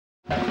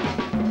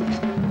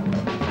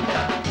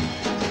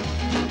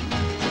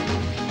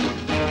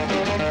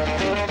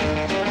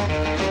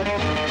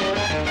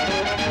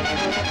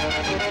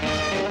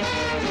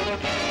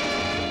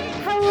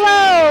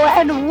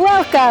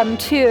Welcome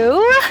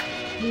to...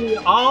 We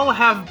all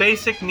have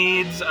basic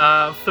needs,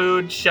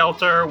 food,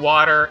 shelter,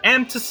 water,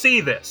 and to see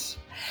this.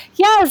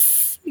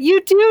 Yes,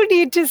 you do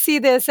need to see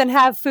this and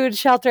have food,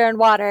 shelter, and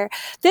water.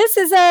 This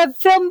is a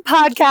film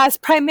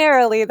podcast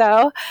primarily,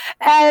 though,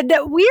 and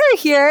we're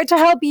here to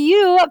help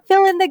you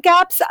fill in the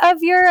gaps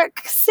of your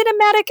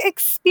cinematic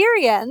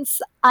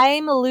experience.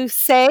 I'm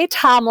Luce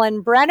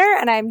Tomlin Brenner,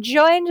 and I'm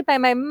joined by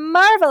my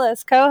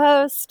marvelous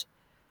co-host,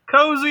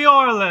 Cozy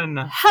Orlin.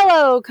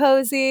 Hello,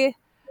 Cozy.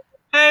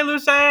 Hey,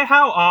 Luce,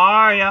 how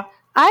are ya?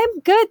 I'm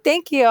good,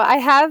 thank you. I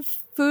have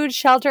food,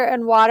 shelter,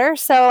 and water,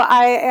 so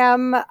I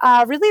am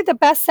really the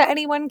best that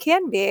anyone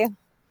can be.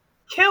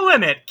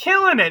 Killing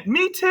it.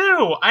 Me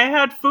too. I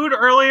had food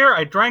earlier,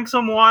 I drank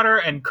some water,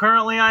 and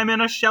currently I'm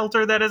in a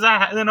shelter that is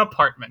an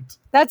apartment.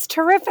 That's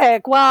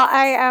terrific. Well,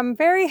 I am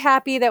very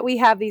happy that we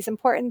have these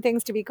important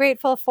things to be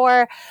grateful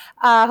for.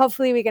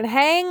 Hopefully we can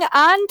hang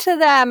on to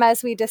them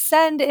as we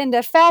descend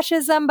into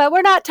fascism, but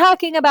we're not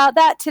talking about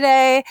that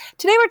today.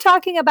 Today we're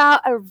talking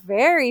about a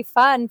very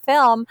fun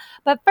film.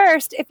 But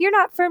first, if you're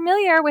not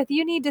familiar with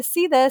You Need to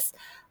See This,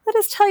 let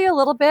us tell you a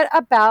little bit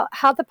about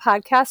how the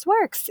podcast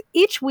works.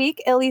 Each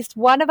week, at least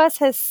one of us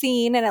has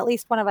seen and at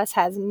least one of us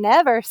has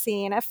never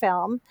seen a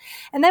film.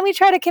 And then we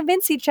try to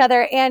convince each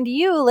other and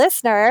you,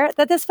 listener,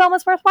 that this film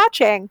is worth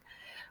watching.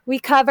 We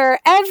cover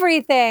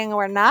everything.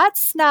 We're not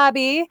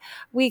snobby.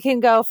 We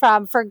can go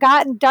from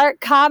forgotten dark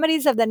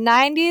comedies of the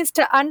 90s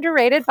to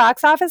underrated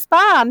box office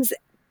bombs.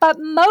 But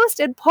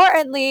most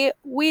importantly,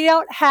 we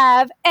don't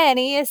have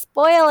any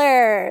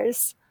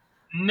spoilers.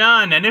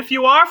 None. And if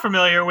you are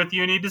familiar with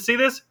You Need to See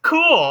This,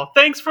 cool.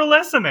 Thanks for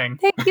listening.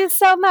 Thank you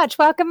so much.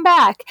 Welcome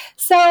back.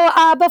 So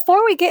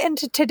before we get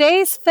into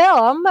today's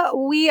film,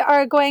 we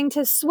are going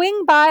to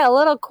swing by a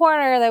little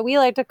corner that we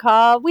like to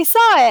call We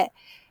Saw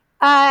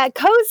It.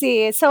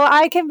 Cozy. So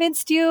I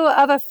convinced you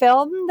of a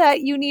film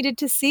that you needed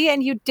to see,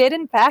 and you did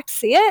in fact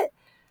see it?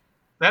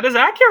 That is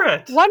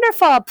accurate.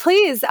 Wonderful.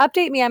 Please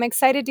update me. I'm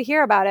excited to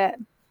hear about it.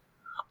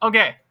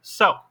 Okay,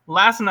 so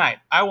last night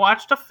I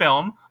watched a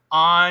film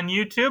on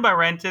YouTube. I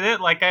rented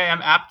it like I am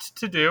apt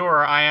to do,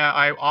 or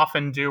I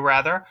often do,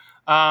 rather.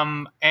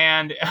 And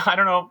I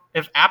don't know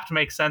if apt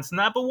makes sense in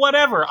that, but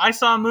whatever. I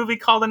saw a movie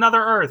called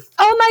Another Earth.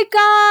 Oh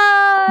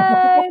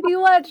my God! You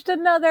watched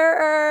Another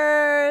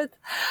Earth.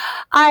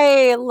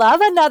 I love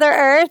Another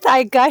Earth.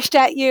 I gushed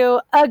at you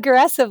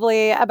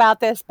aggressively about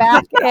this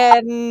back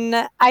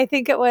in, I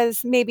think it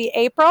was maybe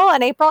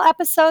an April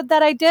episode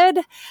that I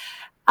did.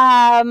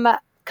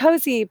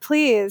 Cozy,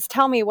 please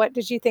tell me, what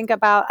did you think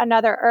about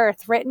Another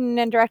Earth, written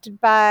and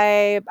directed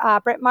by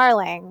Brit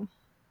Marling?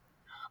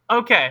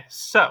 Okay,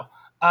 so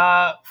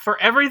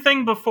for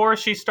everything before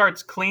she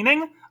starts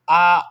cleaning,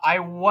 I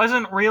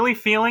wasn't really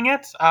feeling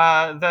it.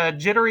 The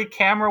jittery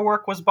camera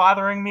work was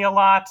bothering me a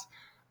lot.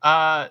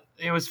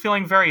 It was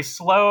feeling very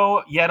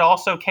slow, yet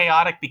also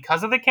chaotic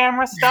because of the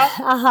camera stuff.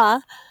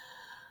 Uh-huh.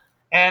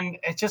 And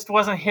it just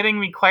wasn't hitting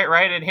me quite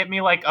right. It hit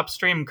me like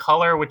upstream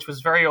color, which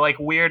was very like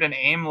weird and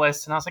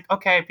aimless. And I was like,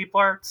 okay, people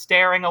are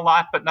staring a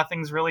lot, but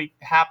nothing's really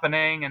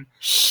happening. And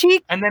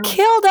then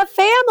killed a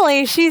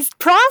family. She's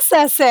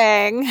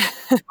processing.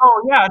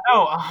 Oh yeah,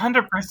 no,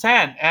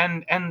 100%.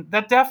 And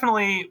that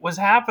definitely was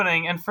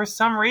happening. And for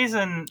some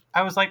reason,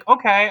 I was like,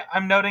 okay,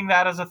 I'm noting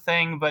that as a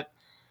thing, but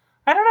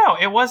I don't know.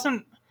 It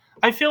wasn't.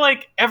 I feel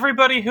like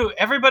everybody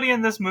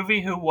in this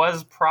movie who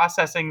was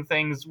processing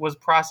things was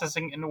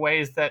processing in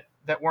ways that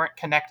weren't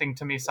connecting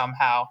to me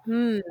somehow,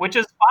 which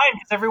is fine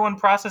because everyone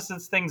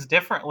processes things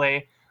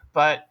differently.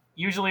 But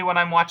usually when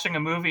I'm watching a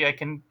movie, I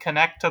can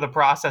connect to the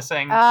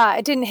processing.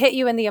 It didn't hit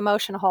you in the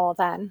emotion hole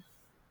then?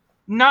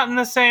 Not in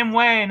the same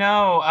way,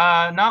 no.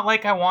 Not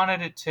like I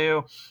wanted it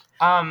to.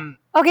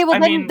 Okay, well,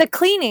 the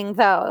cleaning,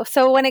 though.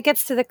 So when it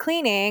gets to the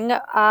cleaning,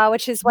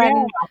 which is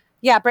when...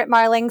 Yeah, Brit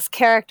Marling's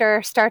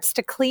character starts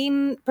to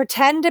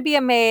pretend to be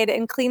a maid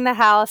and clean the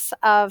house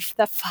of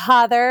the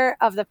father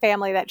of the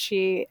family that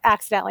she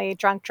accidentally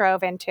drunk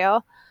drove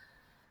into.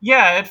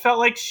 Yeah, it felt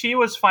like she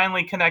was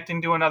finally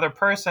connecting to another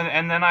person,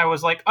 and then I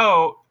was like,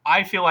 oh,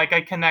 I feel like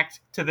I connect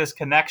to this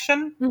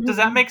connection. Mm-hmm. Does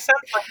that make sense?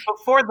 Like,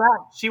 before that,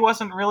 she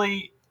wasn't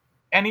really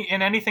in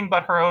anything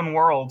but her own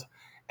world,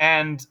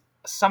 and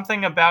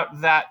something about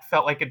that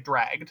felt like it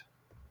dragged.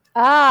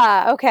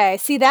 Okay.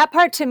 See, that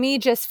part to me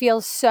just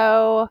feels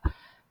so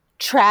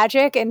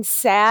tragic and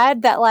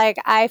sad that like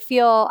I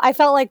felt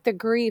like the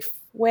grief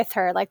with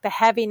her, like the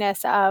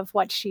heaviness of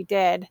what she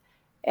did.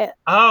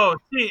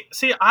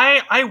 See,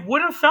 I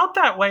would have felt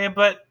that way,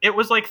 but it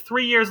was like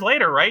 3 years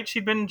later, right?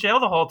 She'd been in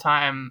jail the whole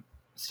time.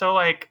 So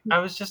like I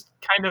was just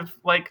kind of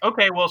like,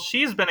 okay, well,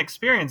 she's been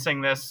experiencing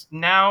this.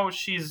 Now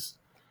she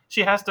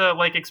has to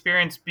like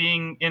experience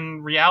being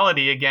in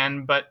reality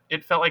again, but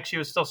it felt like she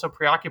was still so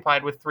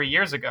preoccupied with 3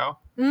 years ago.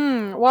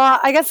 Well,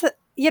 I guess,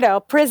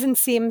 prison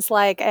seems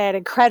like an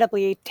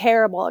incredibly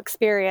terrible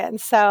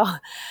experience. So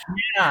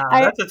yeah,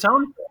 that's its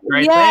own thing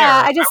right there.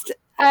 Yeah,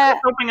 I was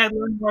hoping I'd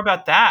learn more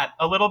about that.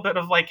 A little bit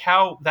of like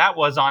how that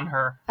was on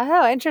her.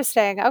 Oh,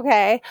 interesting.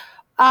 Okay.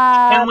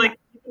 And like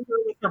with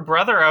her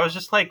brother, I was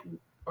just like,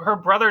 her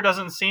brother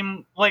doesn't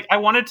seem like I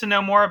wanted to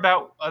know more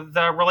about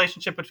the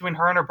relationship between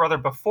her and her brother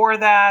before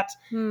that.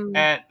 Hmm.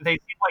 And they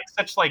seem like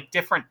such like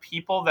different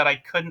people that I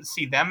couldn't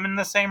see them in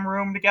the same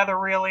room together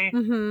really.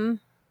 Mm-hmm.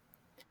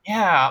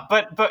 Yeah,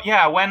 but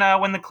yeah,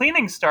 when the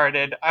cleaning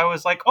started, I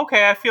was like,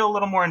 okay, I feel a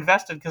little more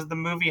invested because the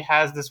movie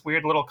has this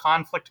weird little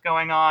conflict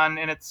going on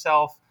in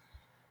itself,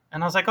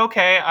 and I was like,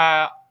 okay,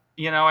 I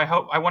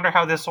wonder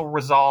how this will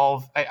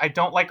resolve. I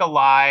don't like a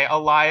lie. A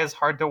lie is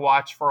hard to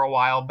watch for a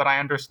while, but I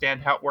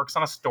understand how it works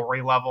on a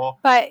story level.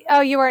 But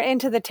oh, you were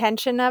into the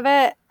tension of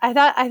it.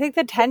 I think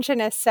the tension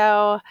is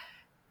so,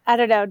 I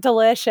don't know,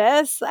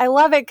 delicious. I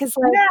love it because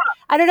like Yeah,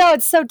 I don't know,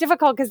 it's so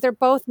difficult because they're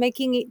both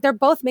making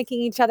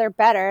each other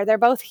better. They're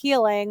both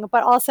healing,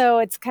 but also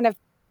it's kind of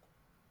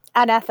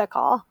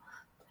unethical.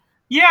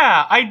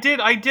 yeah, I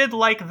did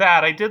like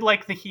that. I did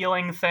like the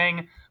healing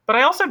thing, but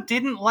I also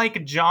didn't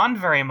like John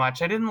very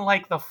much. I didn't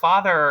like the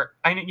father.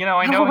 I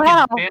Oh know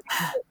wow.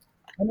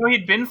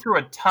 he'd been through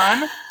a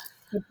ton,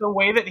 but the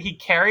way that he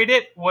carried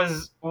it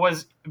was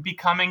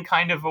becoming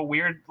kind of a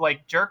weird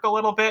like jerk a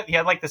little bit. He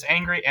had like this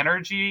angry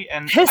energy,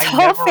 and His I whole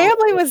never.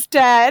 family was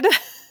dead.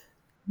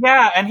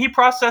 Yeah, and he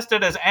processed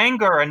it as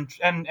anger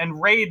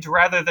and rage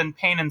rather than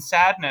pain and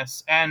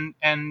sadness. And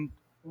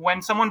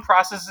when someone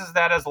processes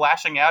that as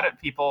lashing out at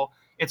people,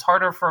 it's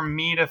harder for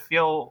me to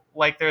feel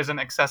like there's an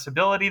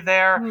accessibility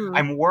there. Hmm.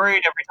 I'm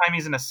worried every time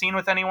he's in a scene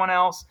with anyone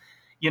else,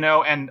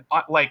 and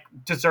like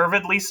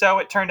deservedly so.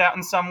 It turned out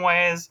in some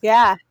ways.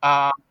 Yeah.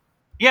 Uh,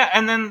 yeah,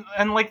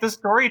 and like the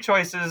story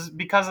choices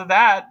because of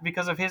that,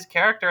 because of his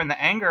character and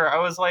the anger, I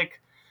was like,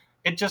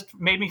 it just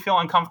made me feel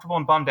uncomfortable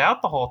and bummed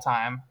out the whole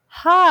time.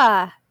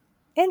 Huh.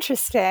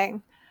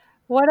 Interesting.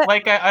 What a,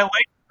 Like I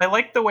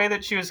like the way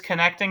that she was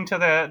connecting to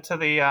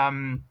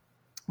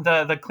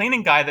the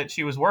cleaning guy that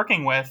she was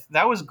working with.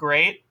 That was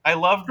great. I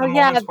loved oh the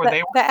yeah, moments where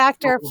they were the a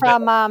actor little bit.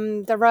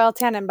 from the Royal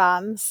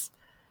Tenenbaums,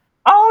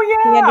 Oh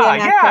the yeah,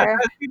 Indian yeah. actor.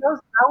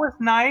 That was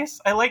nice.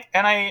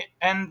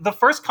 And the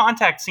first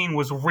contact scene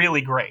was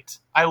really great.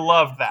 I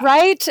loved that.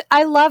 Right?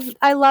 I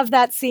love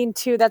that scene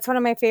too. That's one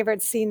of my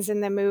favorite scenes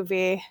in the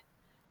movie.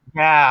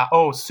 Yeah.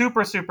 Oh,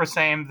 super, super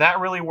same. That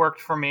really worked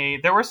for me.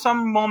 There were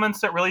some moments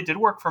that really did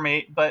work for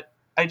me, but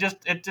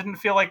it didn't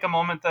feel like a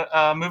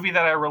movie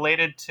that I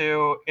related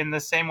to in the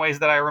same ways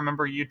that I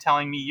remember you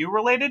telling me you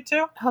related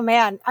to. Oh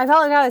man, I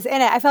felt like I was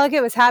in it. I felt like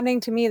it was happening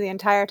to me the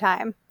entire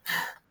time.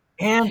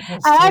 And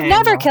I've Interesting.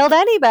 never killed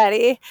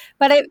anybody,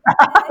 but it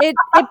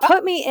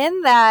put me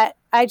in that.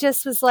 I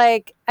just was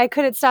like I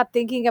couldn't stop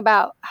thinking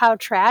about how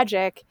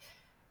tragic.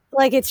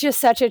 Like it's just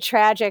such a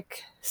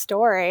tragic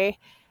story.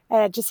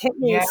 And it just hit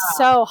me Yeah,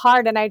 so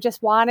hard and I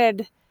just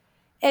wanted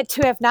it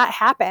to have not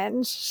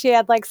happened. She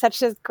had like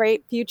such a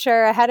great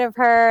future ahead of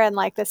her and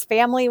like this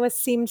family was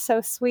seemed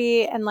so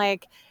sweet and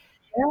like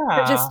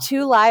for just yeah,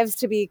 two lives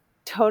to be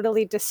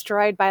totally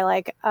destroyed by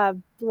like a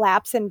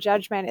lapse in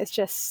judgment is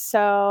just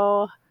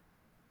so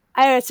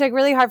I don't know, it's like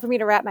really hard for me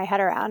to wrap my head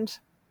around.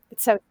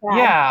 It's so sad.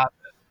 yeah.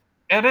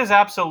 It is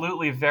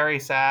absolutely very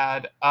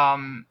sad.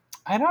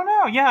 I don't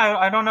know. Yeah,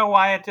 I don't know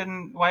why it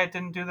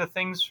didn't do the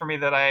things for me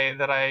that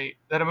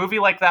a movie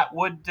like that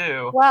would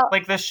do. Well,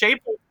 Like the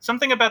shape,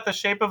 something about the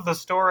shape of the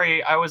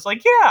story. I was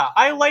like, yeah,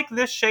 I like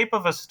this shape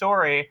of a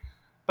story,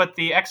 but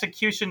the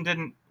execution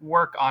didn't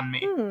work on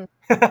me.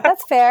 but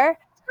that's fair.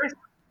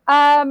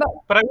 Um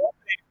I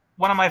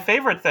one of my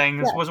favorite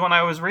things yeah. was when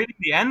I was reading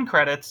the end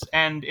credits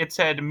and it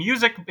said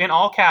music in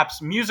all caps,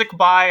 music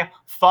by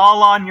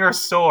Fall on Your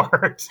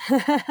Sword.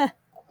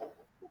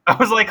 I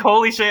was like,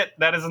 holy shit,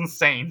 that is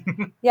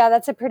insane. Yeah,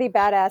 that's a pretty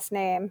badass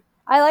name.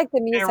 I like the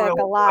It music really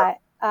a was. lot.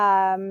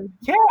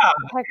 Yeah,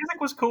 Kind music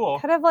was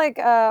cool. of like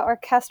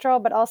orchestral,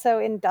 but also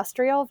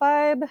industrial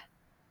vibe.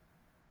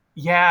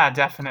 Yeah, Kind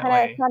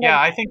definitely. of Yeah,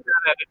 I think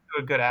that added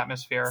to a good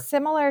atmosphere.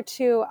 similar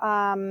to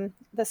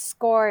the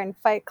score in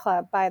Fight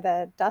Club by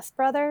the Dust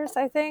Brothers,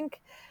 I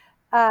think,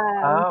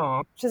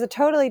 Oh, which is a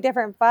totally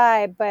different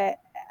vibe, but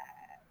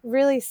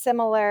really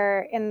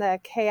similar in the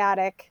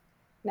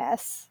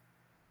chaoticness.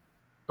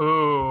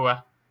 ooh.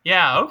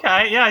 Yeah,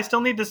 okay. Yeah, I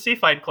still need to see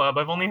Fight Club.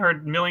 I've only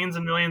heard millions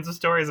and millions of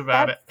stories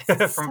about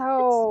That's it from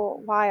folks.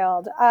 so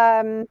wild.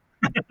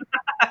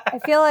 I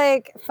feel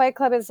like Fight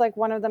Club is like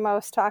one of the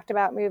most talked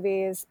about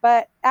movies,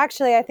 but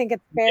actually, I think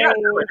it's Yeah, very,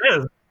 no, it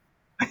is.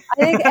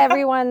 I think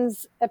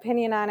everyone's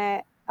opinion on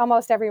it,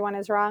 almost everyone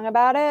is wrong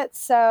about it.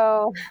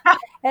 So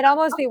it'd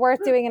almost be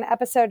worth doing an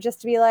episode just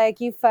to be like,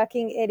 you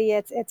fucking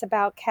idiots, it's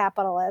about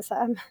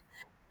capitalism.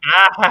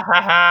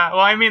 Well,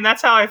 I mean,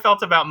 that's how I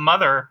felt about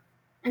Mother.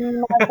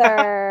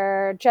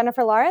 Mother,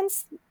 Jennifer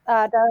Lawrence,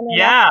 Darren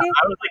Yeah, Aronofsky.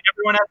 I was like,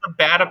 everyone has a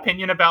bad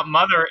opinion about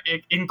Mother,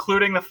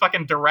 including the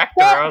fucking director.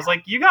 That I was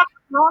like, you got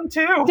it wrong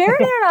too. Darren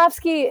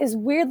Aronofsky is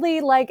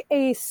weirdly like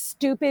a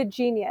stupid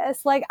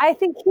genius. Like I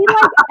think he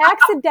like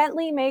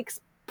accidentally makes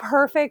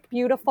perfect,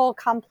 beautiful,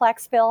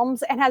 complex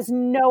films and has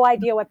no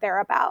idea what they're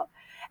about.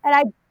 And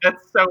I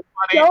That's so funny.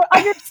 don't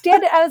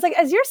understand it. I was like,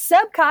 is your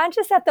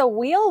subconscious at the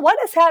wheel? What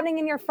is happening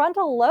in your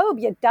frontal lobe,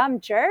 you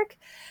dumb jerk?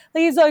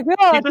 He's like, He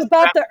no, it's just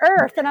about the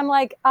earth. And I'm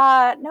like,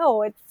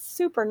 no, it's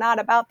super not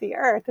about the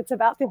earth. It's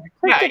about the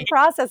yeah, freaking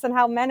process and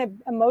how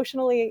men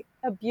emotionally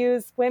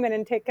abuse women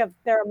and take up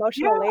their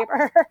emotional yeah.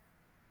 labor.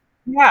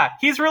 Yeah,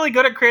 he's really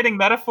good at creating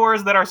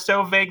metaphors that are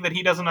so vague that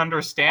he doesn't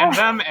understand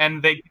them,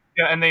 and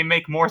they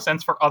make more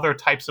sense for other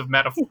types of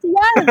metaphors.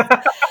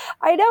 Yes,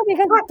 I know,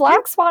 because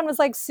Black Swan was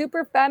like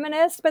super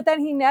feminist, but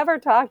then he never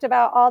talked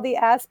about all the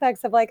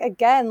aspects of, like,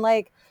 again,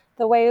 like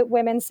the way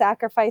women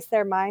sacrifice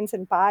their minds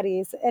and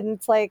bodies. And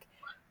it's like,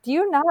 do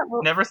you not?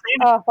 Never seen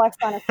Oh, Black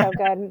Swan is so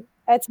good.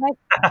 It's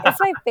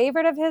my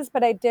favorite of his,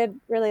 but I did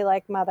really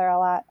like Mother a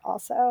lot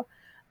also.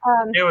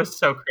 it. It was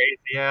so crazy.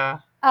 Yeah.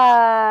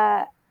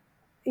 Uh,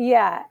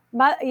 yeah,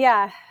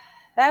 yeah,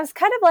 that was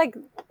kind of like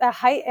a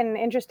height in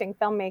interesting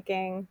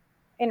filmmaking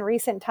in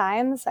recent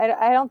times.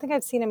 I don't think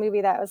I've seen a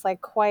movie that was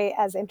like quite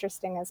as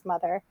interesting as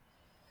Mother.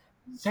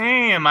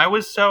 Same. I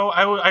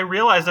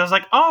realized I was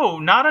like, oh,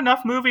 not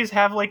enough movies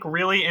have like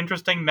really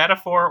interesting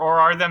metaphor or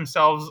are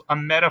themselves a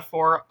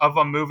metaphor of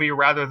a movie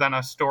rather than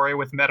a story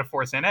with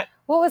metaphors in it.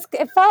 What was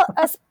it felt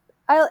as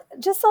I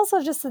just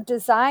also just the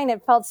design.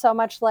 It felt so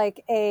much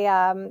like a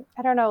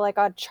I don't know, like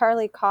a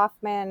Charlie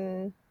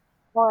Kaufman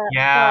horror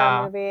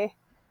Yeah. movie.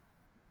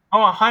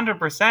 Oh,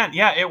 100%.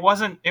 Yeah, it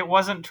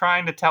wasn't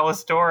trying to tell a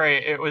story.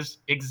 It was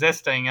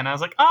existing and I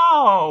was like,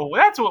 "Oh,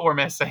 that's what we're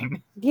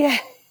missing." Yeah.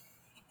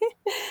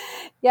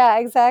 Yeah,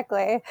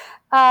 exactly.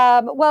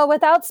 Well,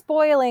 without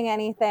spoiling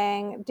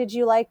anything, did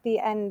you like the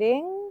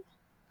ending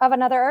of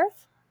Another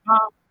Earth? Uh,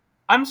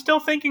 I'm still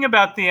thinking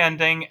about the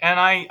ending and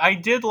I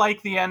did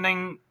like the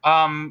ending.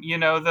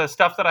 The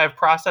stuff that I've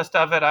processed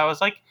of it, I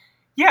was like,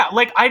 yeah,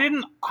 like I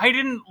didn't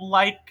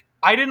like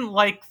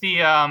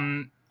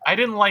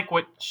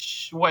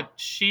what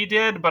she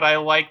did, but I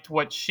liked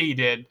what she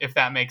did, if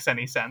that makes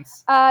any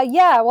sense.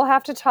 Yeah, we'll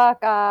have to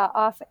talk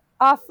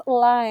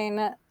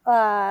offline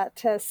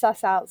to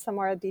suss out some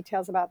more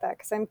details about that,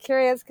 because I'm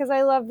curious, because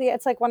I love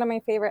it's like one of my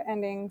favorite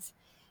endings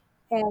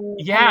in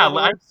Yeah,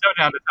 movies. I'm so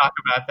down to talk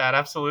about that.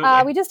 Absolutely.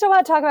 We just don't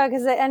want to talk about it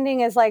because the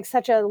ending is like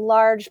such a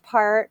large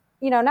part.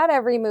 Not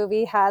every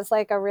movie has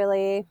like a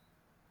really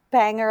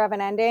banger of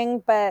an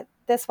ending, but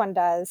this one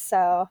does.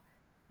 So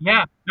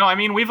Yeah. No, I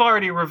mean, we've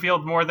already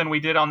revealed more than we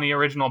did on the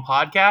original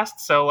podcast,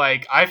 so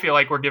like I feel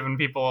like we're giving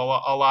people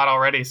a lot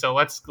already, so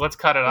let's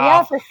cut it yeah,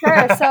 off. for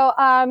sure. So,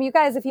 you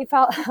guys, if you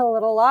felt a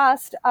little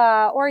lost,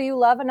 or you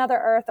love Another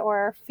Earth,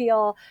 or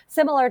feel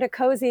similar to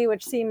Cozy,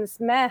 which seems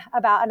meh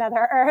about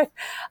Another Earth,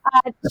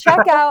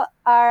 check out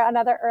our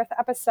Another Earth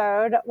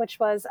episode, which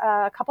was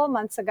a couple of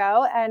months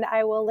ago, and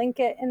I will link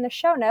it in the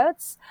show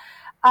notes,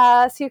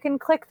 so you can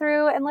click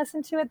through and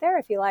listen to it there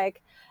if you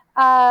like.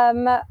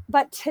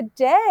 But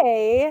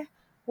today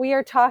we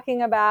are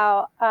talking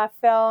about a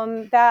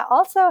film that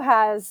also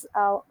has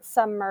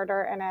some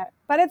murder in it,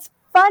 but it's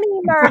funny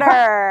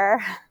murder.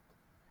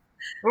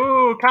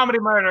 Ooh, comedy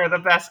murder, the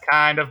best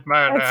kind of It's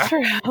murder.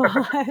 true.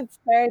 It's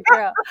very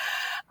true.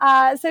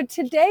 So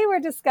today we're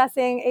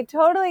discussing a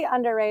totally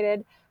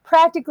underrated,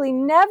 practically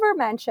never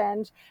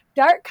mentioned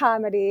dark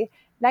comedy,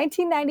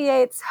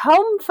 1998's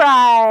Home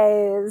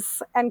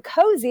Fries. And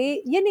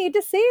Cozy, you need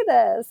to see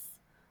this.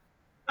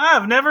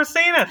 I've never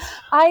seen it.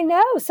 I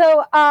know.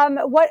 So,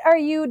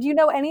 do you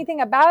know anything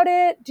about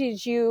it?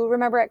 Did you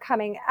remember it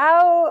coming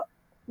out?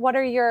 What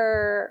are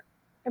your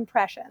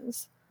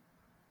impressions?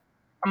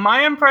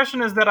 My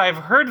impression is that I've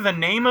heard the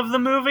name of the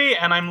movie,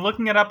 and I'm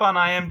looking it up on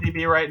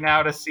IMDb right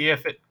now to see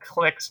if it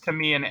clicks to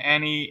me in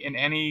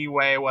any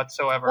way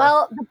whatsoever.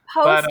 Well, the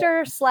But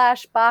poster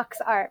slash box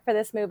art for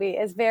this movie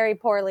is very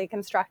poorly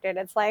constructed.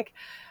 It's like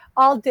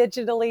all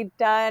digitally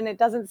done. It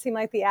doesn't seem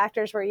like the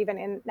actors were even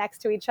in next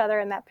to each other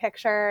in that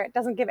picture. It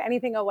doesn't give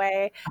anything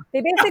away.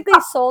 They basically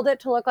sold it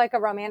to look like a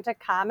romantic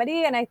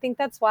comedy, and I think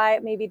that's why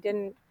it maybe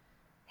didn't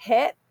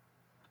hit.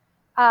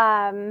 But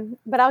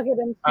oh,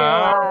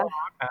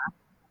 okay.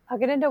 I'll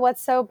get into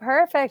what's so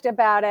perfect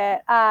about it.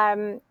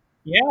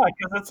 Yeah,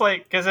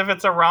 because if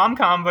it's a rom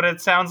com, but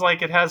it sounds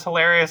like it has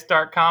hilarious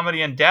dark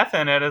comedy and death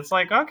in it, it's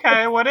like,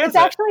 okay, what It's is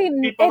it? actually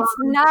People it's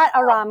don't. not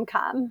a rom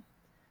com.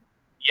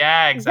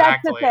 Yeah, That's the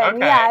exactly. thing.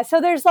 Okay. Yeah. So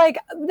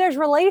there's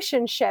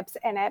relationships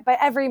in it, but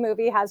every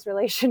movie has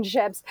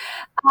relationships.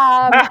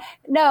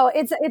 No,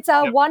 it's a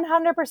Yep.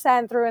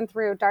 100% through and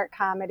through dark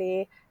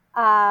comedy,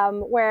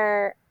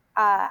 where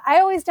I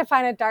always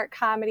define a dark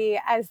comedy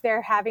as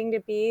there having to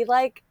be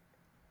like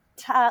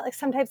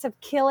some types of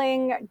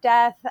killing,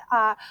 death,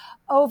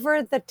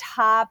 over the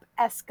top,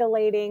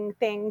 escalating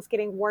things,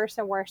 getting worse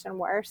and worse and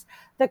worse.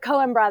 The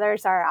Coen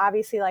brothers are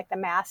obviously like the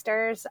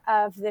masters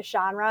of this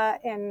genre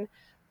in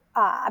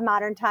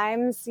modern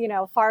times.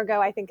 Fargo,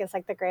 I think, is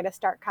like the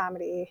greatest dark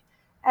comedy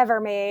ever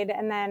made.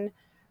 And then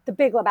The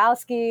Big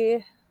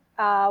Lebowski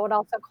would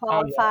also Oh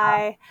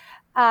qualify.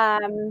 yeah.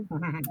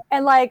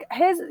 And like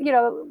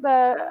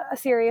the A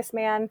Serious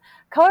Man,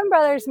 Coen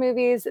brothers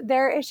movies,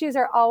 their issues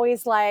are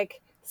always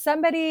like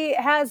somebody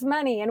has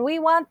money and we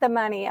want the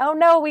money. Oh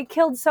no, we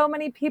killed so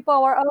many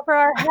people, we're over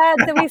our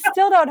heads and we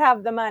still don't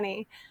have the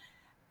money.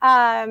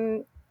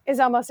 Is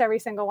almost every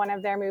single one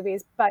of their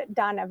movies, but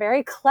done a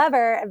very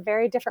clever, a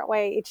very different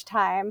way each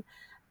time.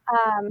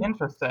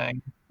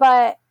 Interesting.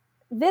 But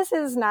this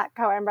is not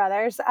Coen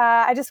Brothers.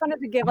 I just wanted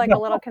to give like a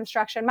little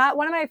construction.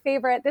 One of my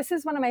favorite, this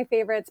is one of my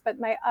favorites, but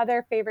my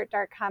other favorite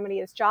dark comedy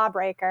is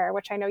Jawbreaker,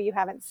 which I know you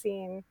haven't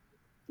seen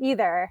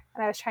either.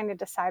 And I was trying to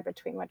decide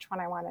between which one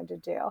I wanted to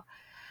do.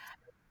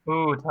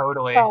 Ooh,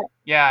 totally. But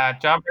Yeah,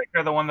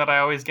 Jawbreaker, the one that I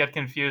always get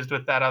confused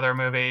with that other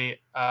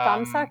movie.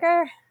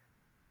 Thumbsucker?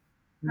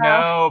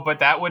 No, but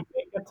that would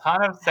make a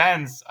ton of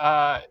sense.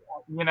 Hard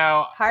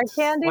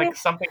Candy? Like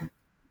something.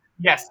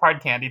 Yes,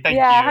 Hard Candy. Thank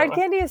Yeah, you. Hard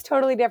Candy is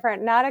totally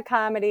different. Not a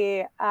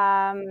comedy.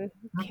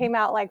 Came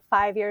out like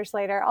 5 years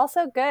later.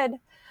 Also good.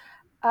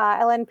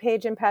 Ellen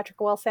Page and Patrick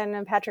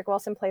Wilson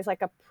plays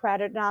like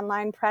an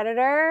online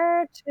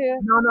predator.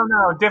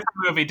 No.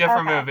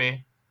 Different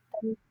movie.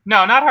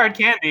 No, not Hard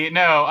Candy.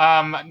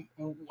 No.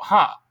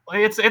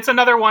 It's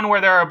another one where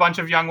there are a bunch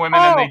of young women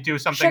and they do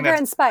something. Sugar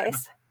and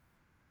Spice.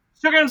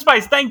 Sugar and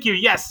Spice. Thank you.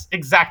 Yes,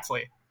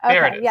 exactly. Okay,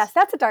 there it is. Yes,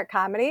 that's a dark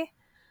comedy.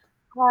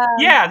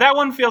 Yeah, that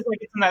one feels like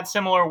it's in that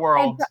similar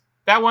world.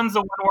 That one's the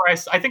one where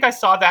I think I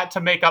saw that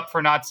to make up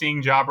for not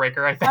seeing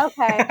Jawbreaker, I think.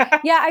 Okay.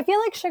 Yeah, I feel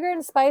like Sugar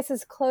and Spice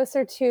is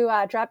closer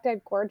to Drop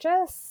Dead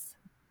Gorgeous.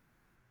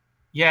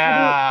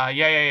 Yeah.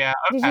 Okay.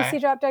 Did you see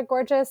Drop Dead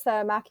Gorgeous,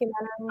 Mackie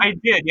Menon? I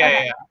did,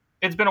 yeah.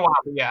 It's been a while,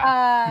 but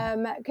yeah.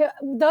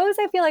 Those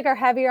I feel like are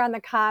heavier on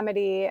the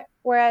comedy,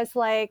 whereas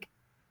like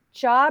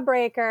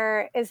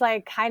Jawbreaker is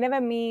like kind of a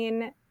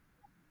mean,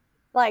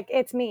 like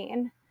it's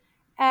mean.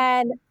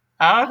 And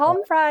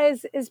Home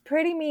Fries is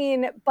pretty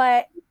mean,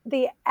 but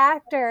the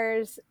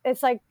actors,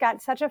 it's like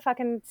got such a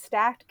fucking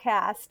stacked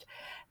cast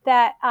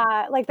that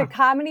like the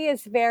comedy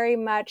is very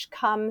much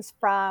comes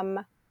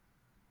from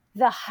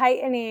the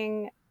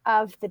heightening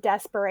of the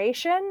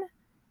desperation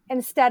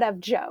instead of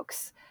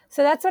jokes.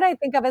 So that's what I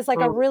think of as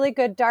like a really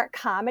good dark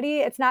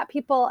comedy. It's not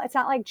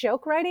like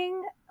joke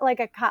writing,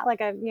 like a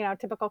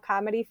typical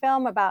comedy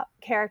film about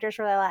characters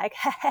where they're like,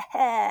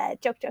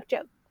 joke,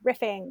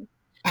 riffing.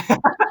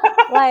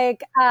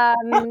 Like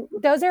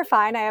those are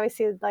fine. I always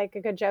see like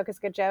a good joke is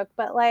a good joke,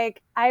 but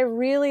like I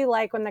really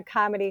like when the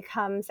comedy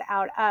comes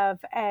out of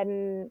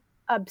an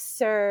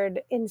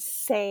absurd,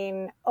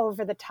 insane,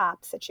 over the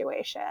top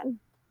situation.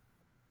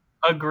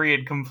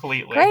 Agreed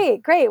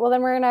completely. Great. Well,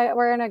 then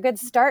we're in a good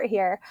start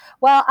here.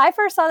 Well, I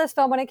first saw this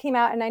film when it came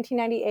out in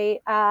 1998.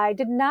 I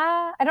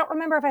don't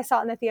remember if I saw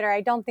it in the theater.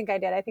 I don't think I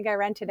did. I think I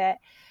rented it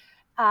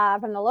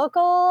from the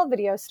local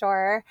video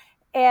store.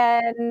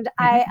 And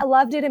I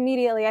loved it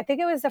immediately. I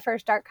think it was the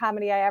first dark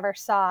comedy I ever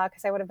saw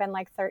because I would have been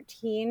like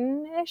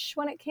 13-ish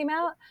when it came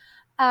out.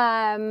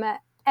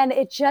 And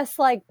it just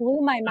like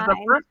blew my mind.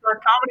 The first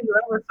dark comedy you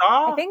ever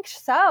saw? I think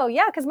so.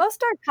 Yeah, because most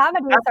dark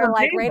comedies are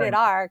like rated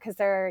R because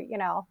they're,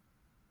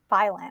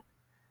 violent.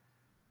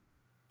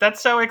 That's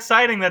so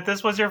exciting that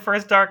this was your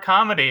first dark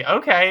comedy.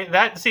 Okay,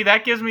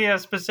 that gives me a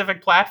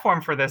specific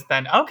platform for this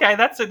then. Okay,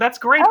 that's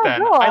great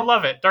then. Cool. I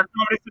love it. Dark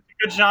comedy is such a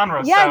good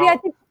genre. Yeah, I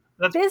think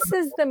this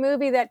is the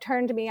movie that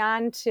turned me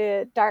on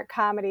to dark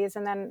comedies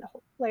and then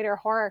later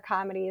horror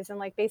comedies and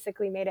like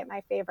basically made it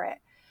my favorite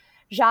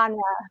genre.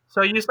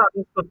 So you saw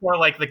this before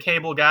like The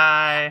Cable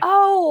Guy?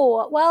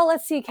 Oh, well,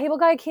 let's see. Cable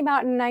Guy came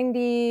out in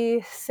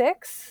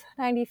 96,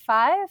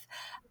 95.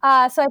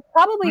 So I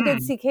probably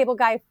did see Cable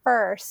Guy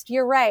first.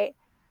 You're right.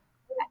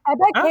 I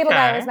bet Cable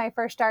Guy was my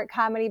first dark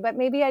comedy, but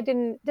maybe I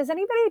didn't. Does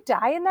anybody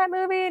die in that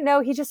movie?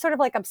 No, he just sort of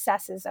like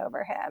obsesses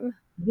over him.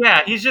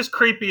 Yeah, he's just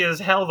creepy as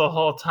hell the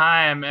whole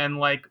time and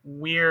like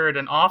weird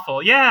and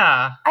awful.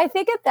 Yeah. I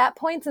think at that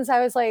point, since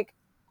I was like,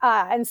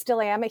 and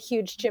still am a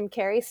huge Jim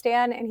Carrey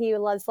stan, and he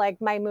was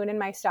like my moon and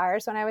my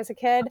stars when I was a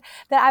kid,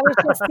 that I was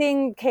just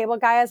seeing Cable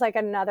Guy as like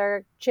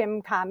another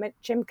Jim comedy.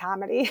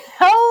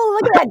 Oh,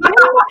 look at that,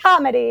 Jim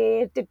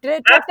comedy.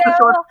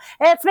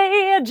 It's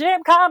me, a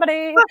Jim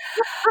comedy.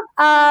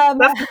 That's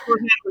the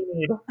shorthand we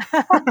need.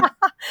 I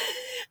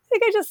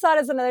think I just saw it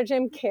as another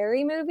Jim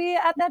Carrey movie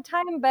at that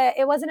time, but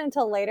it wasn't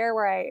until later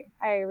where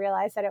I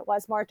realized that it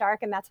was more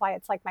dark, and that's why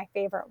it's like my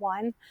favorite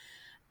one.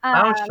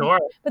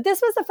 Sure. But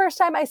this was the first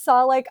time I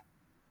saw like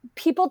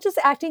people just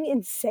acting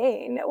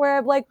insane, where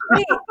I'm like,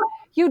 wait,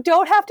 you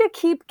don't have to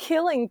keep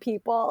killing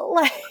people.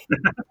 Like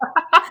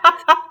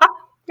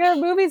there are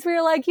movies where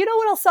you're like, you know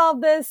what'll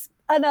solve this?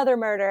 Another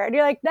murder. And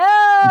you're like,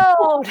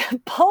 no,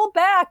 pull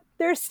back.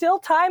 There's still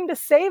time to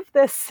save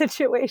this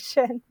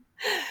situation.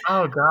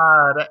 Oh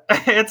God.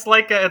 It's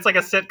like a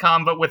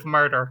sitcom, but with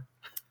murder.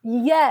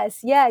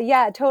 Yes.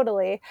 Yeah,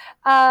 totally.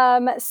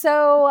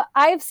 So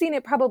I've seen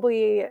it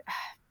probably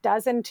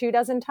 2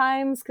 dozen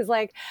times because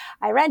like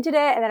I rented it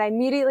and then I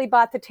immediately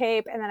bought the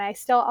tape, and then I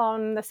still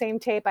own the same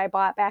tape I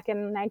bought back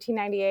in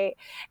 1998,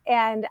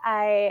 and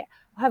I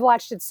have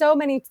watched it so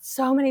many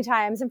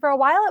times. And for a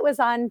while it was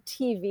on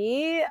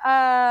TV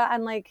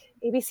on like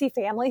ABC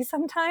Family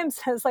sometimes.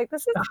 I was like,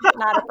 this is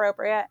not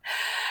appropriate.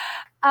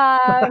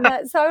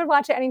 So I would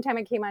watch it anytime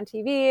it came on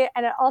TV.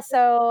 And it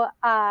also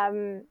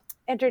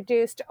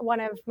introduced one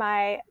of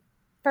my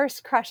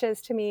first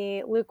crushes to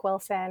me, Luke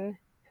Wilson,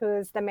 who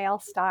is the male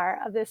star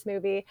of this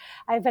movie.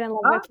 I've been in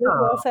love with Luke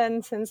Oh,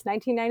 Wilson since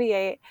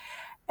 1998.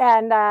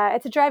 And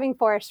it's a driving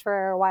force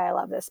for why I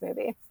love this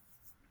movie.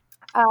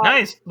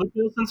 nice. Luke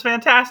Wilson's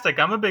fantastic.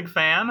 I'm a big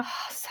fan.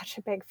 Such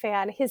a big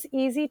fan. His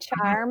easy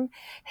charm,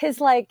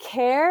 his like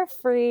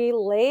carefree,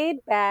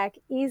 laid back,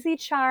 easy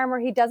charm where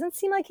he doesn't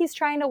seem like he's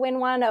trying to win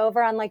one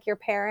over on like your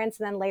parents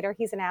and then later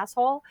he's an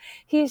asshole.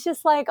 He's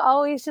just like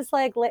always just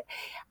like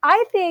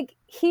I think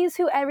he's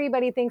who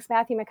everybody thinks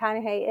Matthew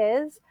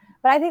McConaughey is,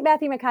 but I think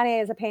Matthew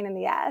McConaughey is a pain in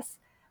the ass.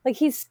 Like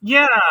he's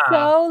Yeah.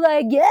 so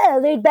like, yeah,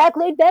 laid back,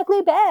 laid back,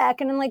 laid back.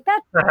 And I'm like,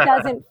 that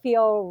doesn't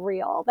feel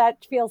real.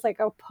 That feels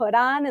like a put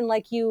on. And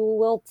like you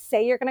will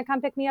say you're gonna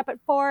come pick me up at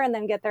 4 and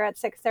then get there at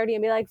 6:30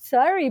 and be like,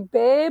 sorry,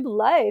 babe,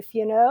 life,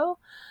 you know?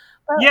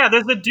 But, yeah,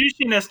 there's a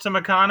douchiness to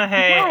McConaughey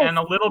yes. and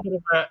a little bit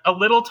of a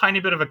little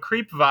tiny bit of a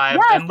creep vibe.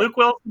 Yes. And Luke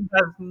Wilson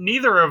has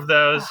neither of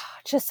those.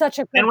 Just such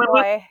a good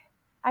boy.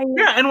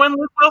 Yeah, and when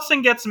Luke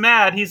Wilson gets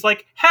mad, he's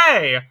like,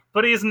 "Hey,"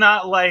 but he's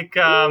not like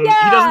he doesn't seem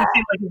like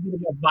he's going to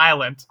get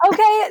violent.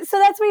 Okay, so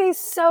that's why he's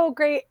so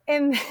great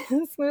in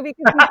this movie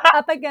because he's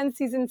up against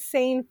these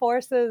insane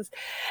forces,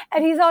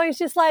 and he's always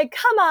just like,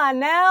 "Come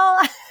on now."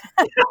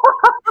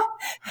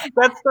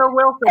 That's so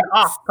Wilson.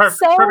 Oh, perfect.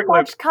 So perfect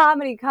much Luke.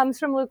 comedy comes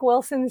from Luke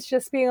Wilson's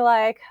just being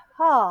like,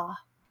 "Oh,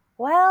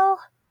 well,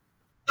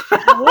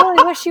 I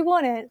really wish you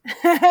wouldn't."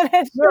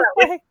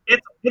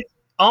 It's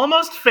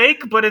almost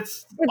fake, but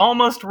it's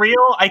almost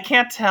real. I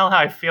can't tell how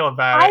I feel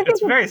about it.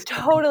 It's very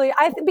totally.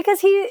 Because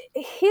he's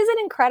an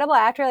incredible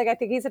actor. Like I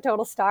think he's a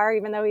total star,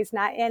 even though he's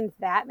not in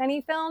that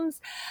many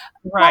films.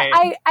 right.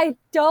 But I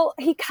don't.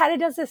 He kind of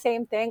does the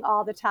same thing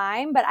all the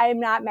time, but I'm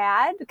not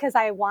mad because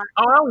I want.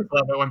 Oh, I always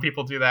love it when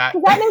people do that.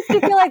 That makes me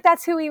feel like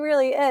that's who he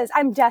really is.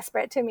 I'm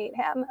desperate to meet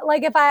him.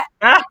 Like if I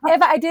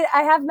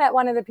have met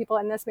one of the people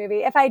in this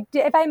movie. If I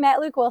met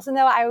Luke Wilson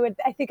though, I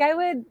think I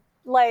would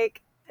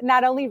like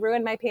not only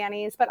ruin my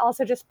panties, but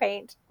also just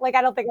faint. Like,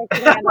 I don't think I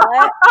can handle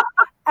it.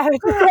 I was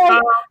just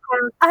like,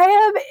 I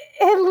am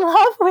in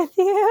love with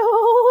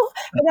you.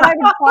 And then I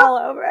would fall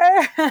over.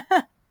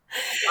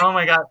 Oh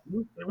my God.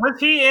 Was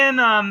he in,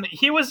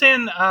 he was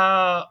in,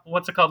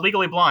 what's it called?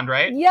 Legally Blonde,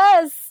 right?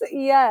 Yes.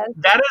 That is,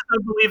 I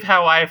believe,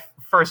 how I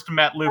first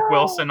met Luke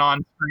Wilson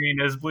on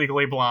screen as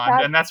Legally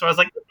Blonde. And that's why I was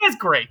like, this guy's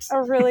great.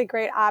 A really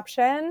great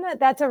option.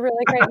 That's a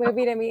really great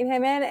movie to meet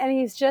him in. And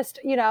he's just,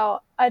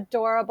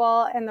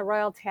 adorable in the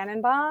Royal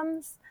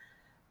Tenenbaums.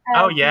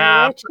 Oh,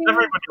 yeah.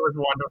 Everybody was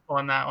wonderful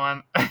in that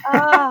one.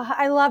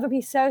 I love him.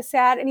 He's so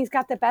sad. And he's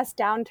got the best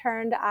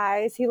downturned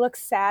eyes. He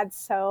looks sad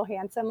so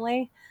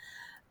handsomely.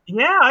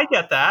 Yeah, I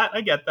get that.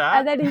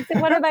 And then he's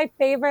in one of my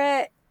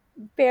favorite,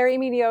 very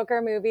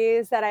mediocre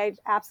movies that I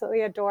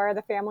absolutely adore,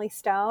 The Family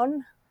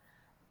Stone.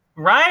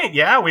 Right.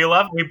 Yeah, we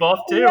both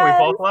do. Yes,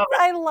 we both love it.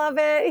 I love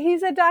it.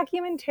 He's a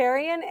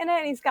documentarian in it,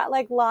 and he's got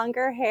like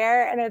longer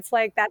hair, and it's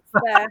like that's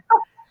the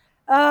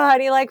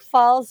and he like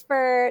falls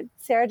for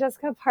Sarah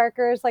Jessica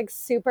Parker's like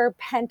super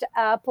pent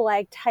up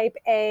like type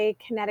A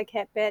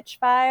Connecticut bitch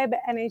vibe,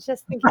 and I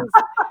just think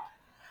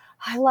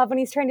I love when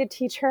he's trying to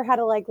teach her how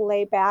to like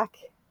lay back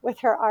with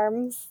her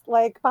arms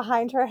like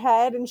behind her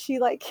head, and she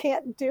like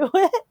can't do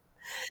it.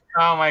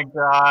 Oh my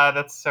God,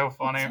 that's so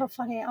funny. It's so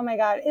funny. Oh my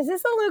God. Is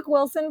this a Luke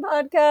Wilson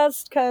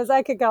podcast? Because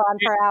I could go on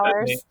for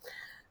hours.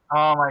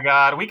 Oh my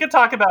God. We could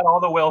talk about all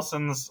the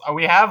Wilsons.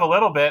 We have a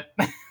little bit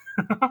in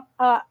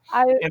past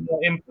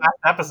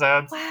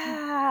episodes.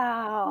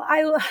 Wow.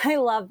 I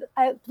love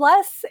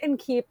bless and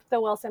keep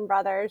the Wilson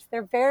brothers.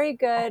 They're very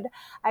good.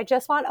 I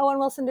just want Owen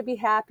Wilson to be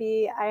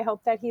happy. I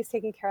hope that he's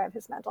taking care of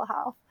his mental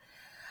health.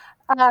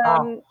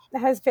 I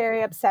was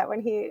very upset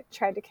when he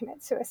tried to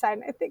commit suicide,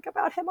 and I think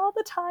about him all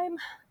the time.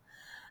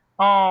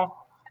 Oh,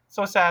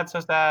 so sad.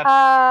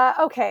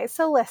 Okay,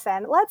 so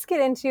listen, let's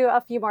get into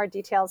a few more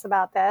details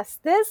about this.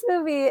 This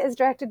movie is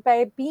directed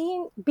by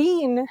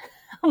Bean.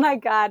 Oh my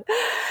God.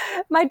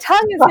 My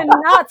tongue is in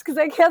knots because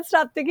I can't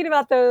stop thinking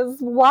about those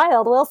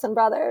wild Wilson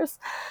brothers.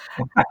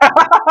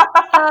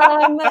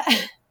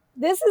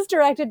 This is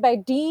directed by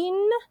Dean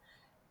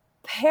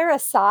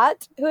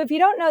Parisot, who, if you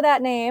don't know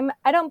that name,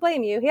 I don't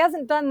blame you. He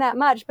hasn't done that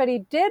much, but he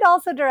did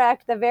also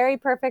direct the very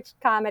perfect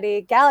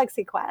comedy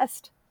Galaxy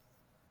Quest.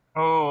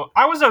 Oh,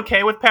 I was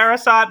okay with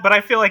Parasite, but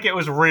I feel like it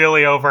was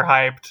really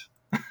overhyped.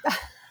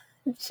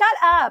 Shut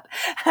up.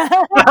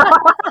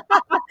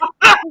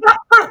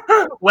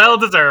 Well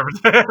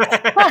deserved. Galaxy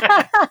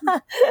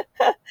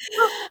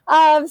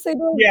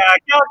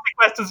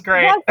Quest is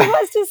great. Galaxy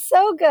Quest is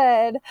so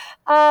good.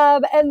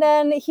 And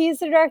then he's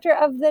the director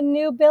of the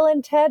new Bill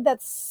and Ted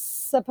that's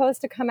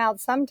supposed to come out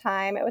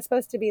sometime. It was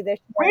supposed to be this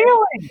year.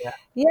 Really?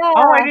 Yeah.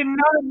 Oh, I didn't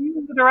know that he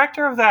was the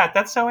director of that.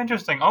 That's so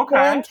interesting. Okay.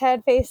 Bill and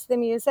Ted Face the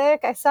Music.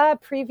 I saw a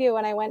preview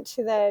when I went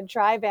to the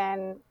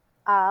drive-in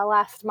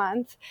last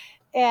month,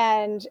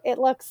 and it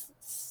looks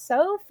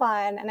so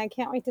fun, and I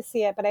can't wait to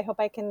see it, but I hope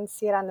I can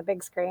see it on the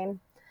big screen.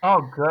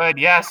 Oh, good.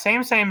 Yeah,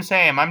 same, same,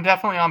 same. I'm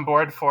definitely on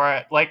board for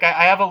it. Like,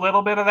 I have a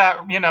little bit of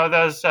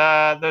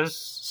that, those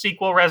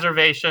sequel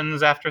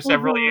reservations after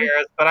several Hmm.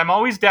 years, but I'm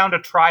always down to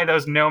try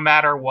those no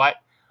matter what.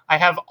 I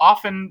have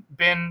often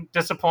been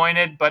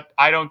disappointed, but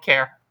I don't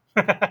care.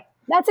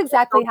 That's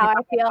exactly how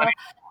I feel.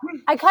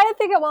 I kind of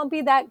think it won't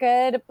be that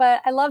good,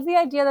 but I love the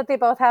idea that they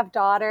both have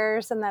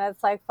daughters and that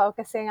it's like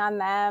focusing on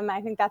them.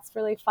 I think that's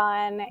really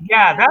fun.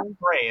 Yeah, that's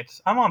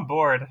great. I'm on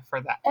board for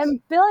that.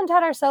 And Bill and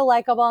Ted are so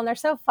likable and they're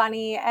so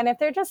funny. And if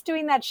they're just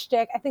doing that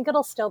shtick, I think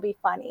it'll still be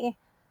funny.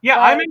 Yeah,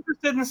 But I'm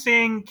interested in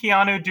seeing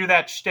Keanu do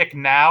that shtick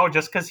now,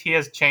 just because he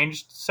has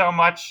changed so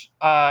much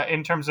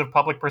in terms of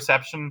public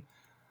perception.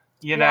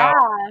 You know,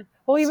 yeah,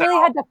 well, he so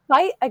really had to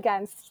fight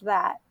against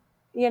that.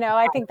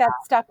 I think that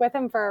stuck with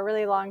him for a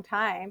really long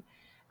time.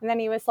 And then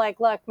he was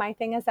like, look, my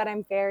thing is that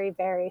I'm very,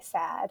 very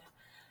sad.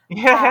 Uh,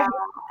 yeah,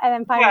 and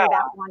then yeah. finally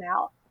that won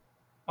out.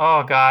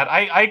 Oh God,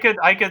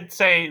 I could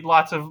say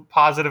lots of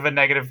positive and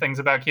negative things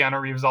about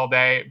Keanu Reeves all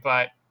day,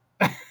 but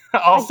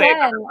I'll save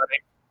Again,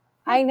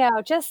 I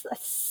know. Just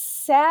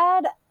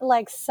sad,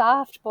 like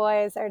soft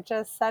boys are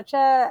just such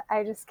a.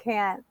 I just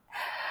can't.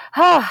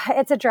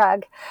 It's a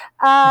drug.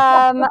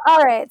 All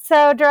right.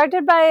 So,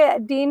 directed by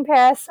Dean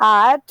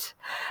Parasat,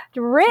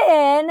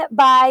 written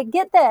by,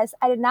 get this,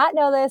 I did not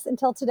know this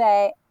until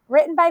today,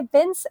 written by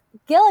Vince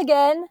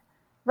Gilligan,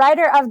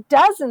 writer of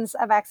dozens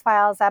of X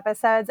Files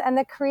episodes, and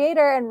the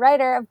creator and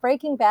writer of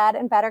Breaking Bad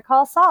and Better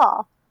Call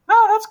Saul.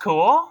 Oh, that's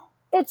cool.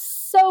 It's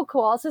so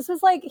cool. So this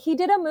was like he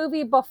did a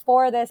movie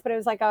before this, but it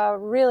was like a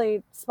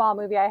really small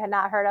movie I had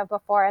not heard of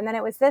before. And then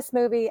it was this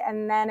movie,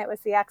 and then it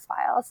was the X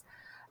Files,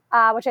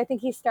 which I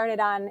think he started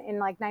on in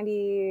like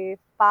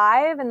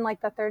 '95 and like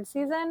the third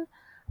season,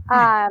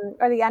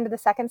 or the end of the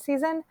second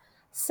season.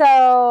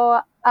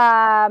 So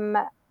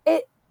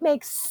it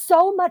makes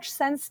so much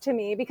sense to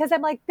me because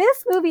I'm like,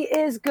 this movie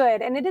is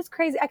good and it is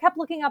crazy. I kept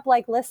looking up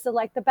like lists of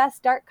like the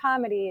best dark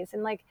comedies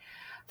and like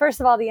first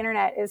of all, the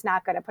internet is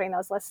not good at putting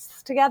those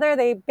lists together.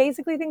 They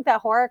basically think that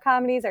horror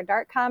comedies are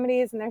dark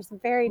comedies, and there's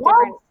very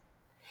different. What?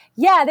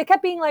 Yeah, they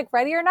kept being like,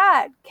 Ready or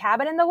Not,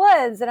 Cabin in the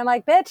Woods. And I'm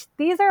like, bitch,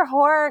 these are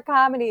horror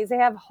comedies. They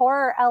have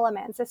horror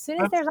elements. As soon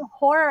as That's there's a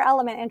horror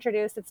element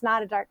introduced, it's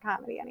not a dark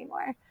comedy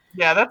anymore.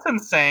 yeah, that's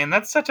insane.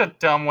 That's such a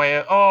dumb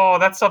way. Oh,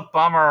 that's a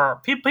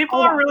bummer.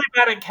 People I are know. really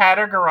bad at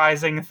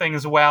categorizing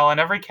things well, and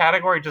every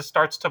category just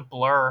starts to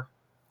blur.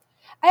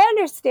 I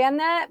understand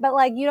that, but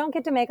like, you don't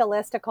get to make a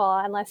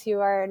listicle unless you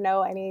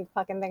know any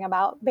fucking thing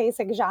about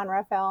basic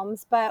genre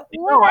films. But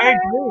No, I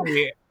whatever.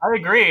 agree. I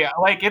agree.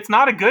 Like, it's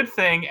not a good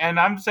thing, and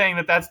I'm saying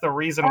that that's the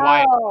reason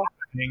why it's Oh,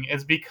 happening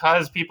is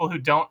because people who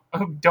don't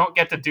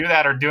get to do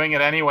that are doing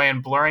it anyway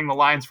and blurring the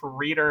lines for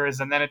readers,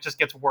 and then it just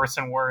gets worse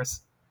and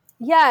worse.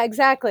 yeah,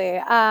 exactly.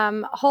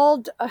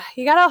 Hold,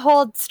 you gotta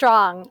hold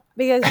strong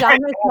because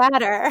genres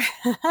matter.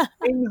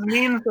 Things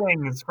mean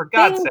things, for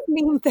God's Things sake.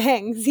 mean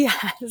things,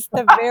 yes,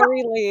 the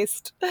very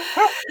least.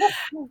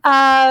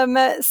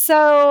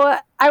 So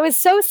I was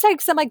so psyched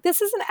because I'm like,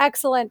 this is an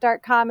excellent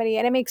dark comedy,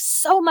 and it makes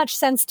so much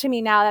sense to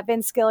me now that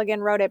Vince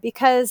Gilligan wrote it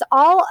because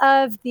all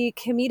of the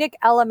comedic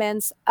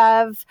elements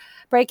of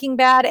Breaking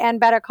Bad and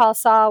Better Call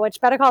Saul, which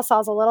Better Call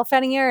Saul is a little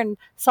funnier, and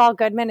Saul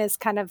Goodman is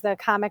kind of the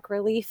comic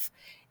relief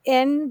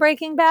in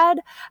Breaking Bad,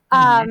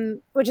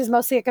 Mhm. which is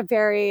mostly like a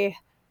very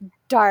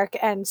dark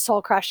and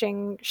soul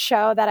crushing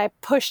show that I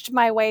pushed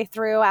my way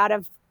through out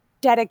of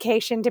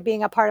dedication to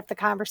being a part of the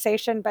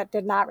conversation, but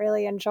did not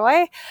really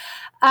enjoy.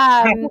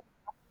 Um,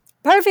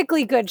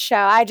 Perfectly good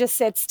show.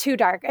 It's too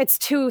dark. It's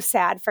too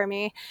sad for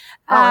me.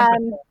 Oh,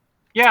 interesting. Um,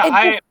 Yeah, it's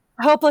I just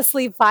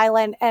hopelessly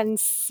violent and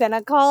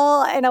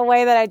cynical in a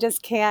way that I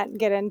just can't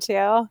get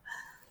into.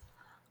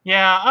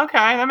 yeah,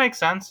 okay, that makes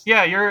sense.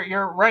 Yeah,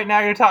 you're right now.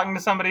 You're talking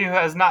to somebody who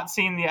has not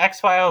seen the X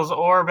Files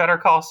or Better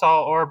Call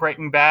Saul or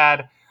Breaking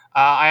Bad.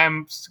 I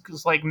am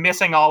like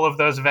missing all of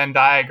those Venn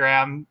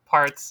diagram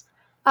parts.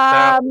 So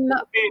Um,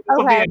 this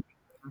will be okay.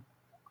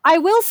 I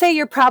will say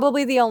you're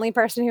probably the only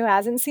person who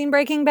hasn't seen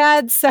Breaking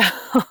Bad, so yeah,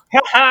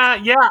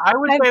 I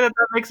would I say that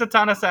makes a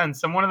ton of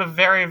sense. I'm one of the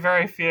very,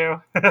 very few.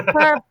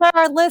 for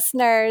our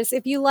listeners,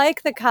 if you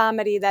like the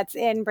comedy that's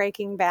in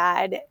Breaking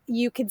Bad,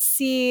 you could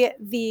see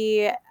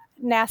the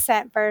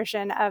nascent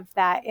version of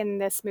that in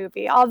this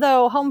movie.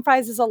 Although Home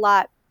Fries is a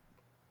lot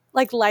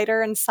like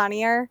lighter and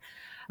sunnier,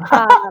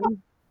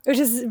 which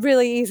is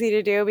really easy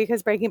to do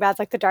because Breaking Bad's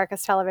like the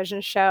darkest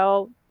television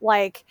show,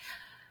 like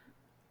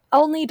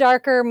only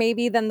darker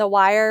maybe than The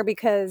Wire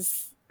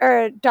because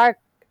or dark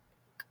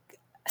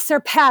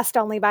surpassed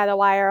only by The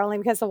Wire, only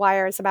because The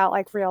Wire is about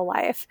like real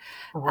life.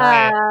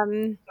 Right.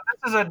 Um,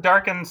 This is a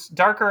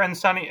darker and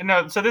sunny.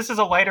 No, so this is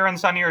a lighter and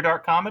sunnier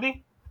dark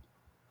comedy.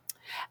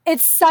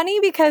 It's sunny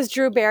because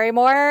Drew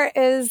Barrymore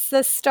is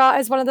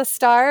is one of the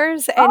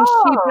stars, and she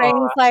Oh,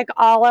 brings like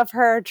all of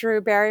her Drew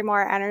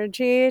Barrymore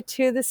energy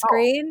to the oh,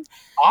 screen.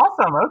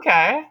 awesome.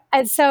 Okay.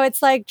 And so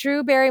it's like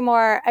Drew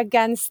Barrymore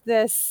against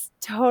this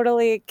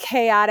totally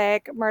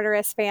chaotic,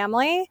 murderous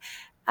family.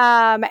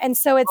 And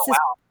so Oh it's this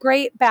wow.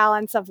 great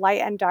balance of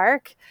light and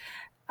dark.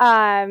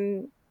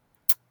 Um,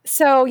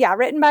 So yeah,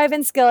 written by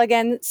Vince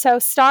Gilligan. So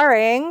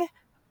starring.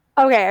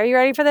 Okay, are you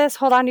ready for this?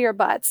 Hold on to your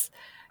butts.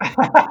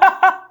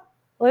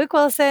 Luke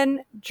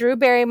Wilson, Drew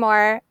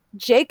Barrymore,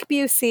 Jake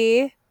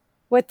Busey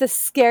with the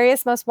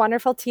scariest, most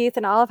wonderful teeth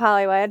in all of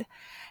Hollywood,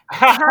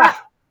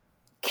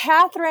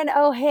 Catherine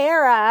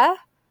O'Hara,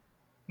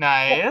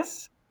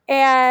 Nice.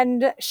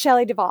 and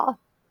Shelley Duvall.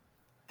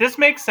 This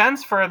makes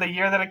sense for the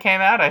year that it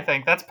came out, I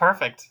think. That's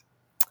perfect.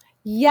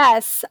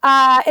 Yes,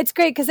 it's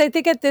great because I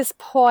think at this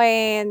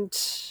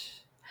point,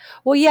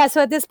 well, yeah.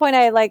 So at this point,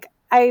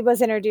 I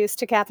was introduced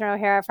to Catherine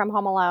O'Hara from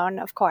Home Alone,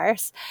 of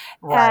course,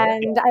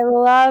 Right. and I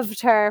loved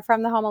her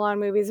from the Home Alone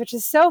movies, which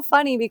is so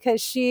funny because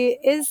she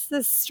is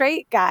the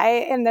straight guy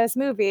in those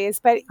movies.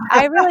 But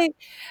I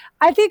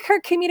think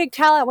her comedic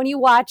talent, when you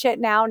watch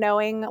it now,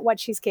 knowing what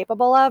she's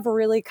capable of,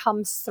 really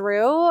comes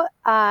through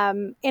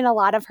in a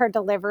lot of her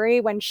delivery.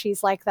 When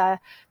she's like the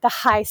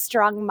high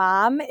strung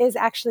mom, is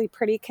actually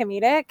pretty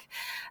comedic.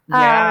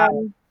 Yeah.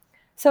 Um,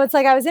 so it's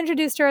like I was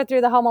introduced to her through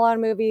the Home Alone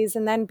movies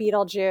and then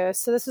Beetlejuice.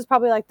 So this was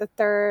probably like the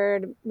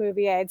third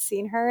movie I had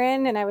seen her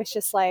in, and I was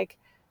just like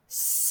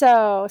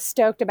so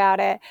stoked about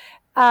it.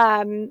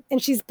 And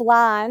she's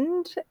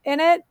blonde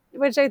in it,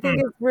 which I think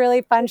Hmm. is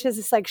really fun. She has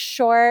this like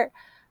short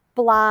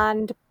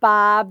blonde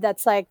bob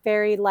that's like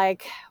very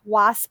like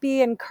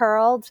waspy and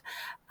curled.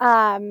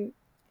 Um,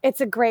 it's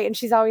a great, and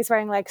she's always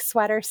wearing like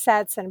sweater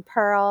sets and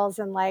pearls,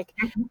 and like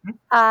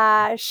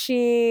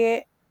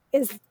she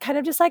is kind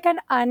of just like an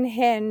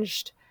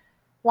unhinged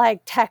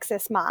like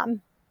Texas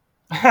mom.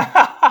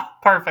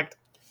 Perfect.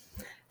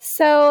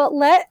 So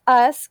let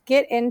us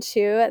get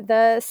into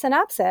the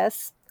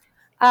synopsis.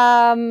 So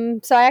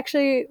I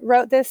actually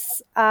wrote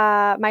this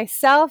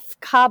myself,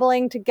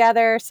 cobbling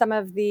together some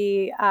of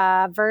the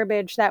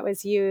verbiage that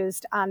was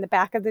used on the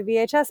back of the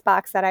VHS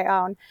box that I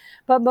own.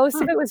 But most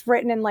Hmm. of it was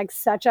written in like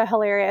such a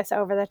hilarious,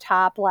 over the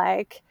top,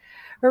 like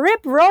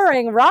rip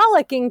roaring,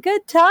 rollicking,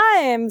 good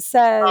times,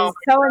 Oh says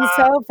so and my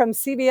god. so from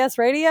CBS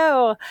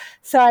Radio.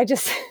 So I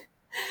just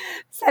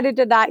decided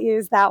to not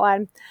use that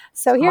one.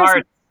 So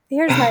Smart.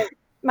 here's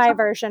my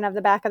version of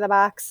the back of the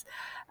box.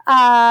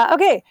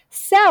 Okay,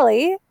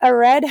 Sally, a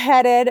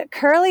red-headed,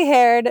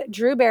 curly-haired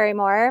Drew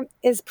Barrymore,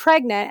 is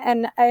pregnant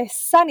and a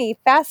sunny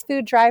fast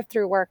food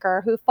drive-through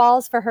worker who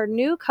falls for her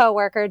new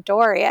coworker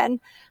Dorian,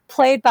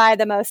 played by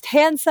the most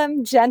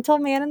handsome, gentle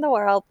man in the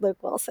world,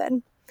 Luke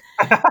Wilson.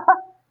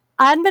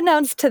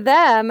 Unbeknownst to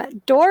them,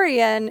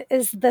 Dorian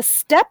is the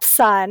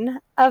stepson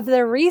of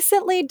the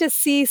recently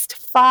deceased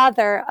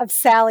father of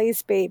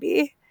Sally's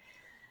baby.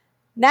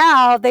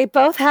 Now they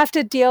both have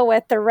to deal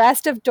with the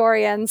rest of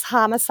Dorian's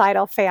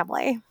homicidal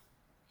family.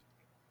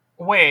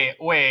 Wait.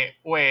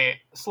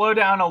 Slow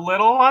down a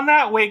little on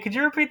that. Wait, could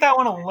you repeat that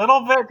one a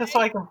little bit just so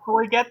I can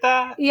fully get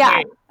that? Yeah.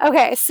 Wait.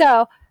 Okay.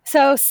 So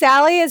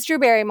Sally is Drew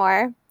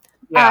Barrymore.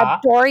 Yeah.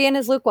 Dorian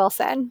is Luke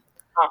Wilson.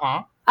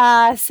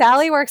 Uh-huh.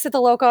 Sally works at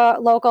the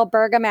local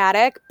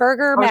Burgermatic. Oh,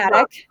 sure.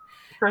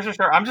 Burgermatic.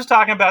 Sure. I'm just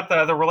talking about the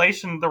I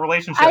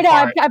relationship know.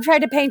 part. I've tried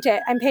to paint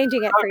it. I'm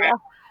painting it for Okay.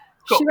 you.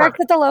 Cool. She works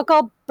Perfect. at the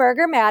local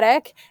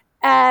Burgermatic,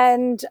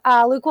 and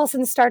Luke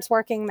Wilson starts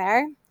working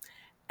there,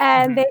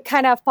 and Hmm. they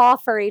kind of fall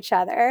for each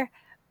other.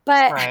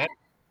 But Right.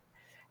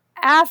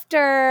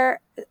 after,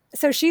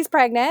 so she's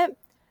pregnant,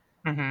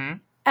 Hmm.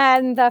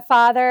 and the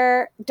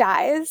father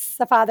dies.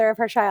 The father of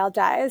her child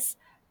dies.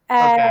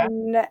 Okay.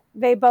 And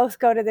they both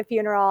go to the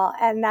funeral.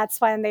 And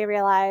that's when they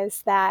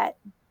realize that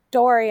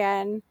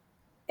Dorian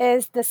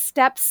is the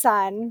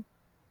stepson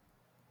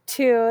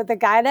to the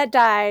guy that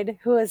died,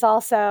 who is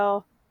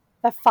also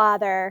the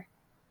father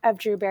of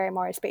Drew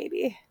Barrymore's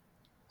baby.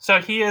 So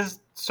he is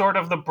sort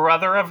of the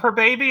brother of her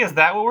baby. Is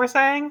that what we're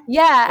saying?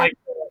 Yeah. Like,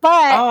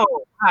 But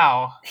oh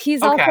wow.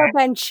 he's Okay. also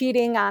been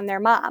cheating on their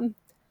mom.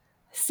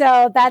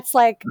 So that's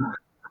like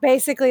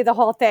basically the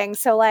whole thing.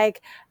 So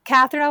like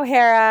Catherine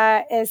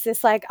O'Hara is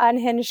this like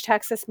unhinged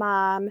Texas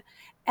mom,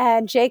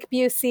 and Jake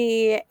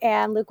Busey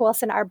and Luke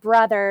Wilson are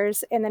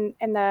brothers in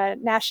the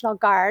National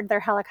Guard. They're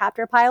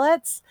helicopter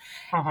pilots,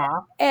 Uh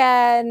huh.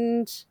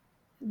 and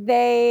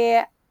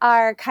they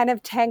are kind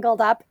of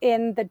tangled up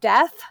in the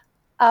death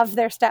of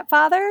their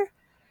stepfather.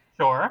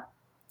 Sure.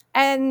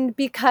 And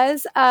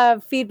because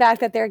of feedback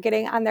that they're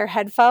getting on their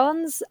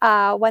headphones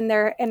when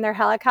they're in their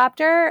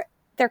helicopter,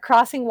 they're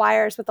crossing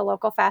wires with the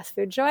local fast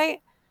food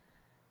joint.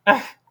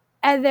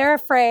 And they're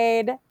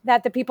afraid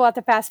that the people at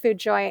the fast food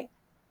joint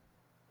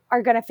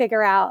are going to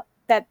figure out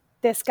that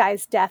this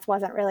guy's death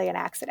wasn't really an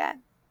accident.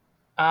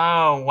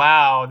 Oh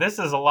wow. This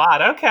is a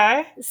lot.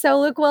 Okay. So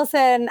Luke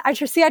Wilson, I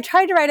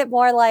tried to write it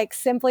more like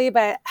simply,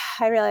 but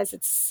I realized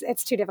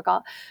it's too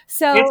difficult. It's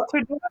So too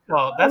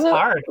difficult. That's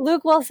hard.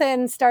 Luke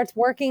Wilson starts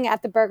working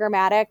at the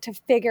Burgermatic to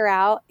figure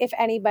out if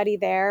anybody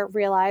there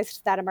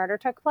realized that a murder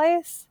took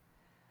place.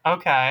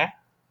 Okay.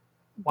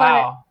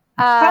 But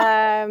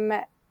Wow.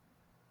 um,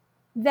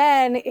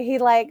 then he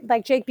like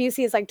Jake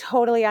Busey is like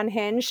totally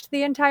unhinged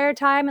the entire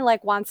time and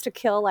like wants to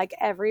kill like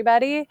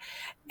everybody.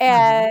 Hmm.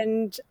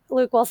 And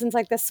Luke Wilson's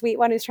like the sweet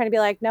one who's trying to be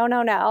like, no,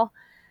 no, no.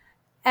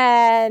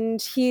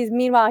 And he's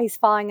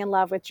falling in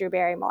love with Drew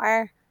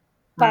Barrymore.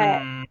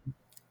 But Hmm.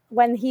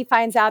 when he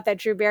finds out that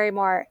Drew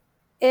Barrymore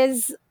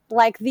is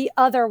like the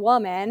other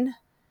woman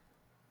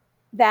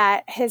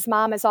that his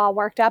mom is all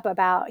worked up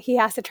about, he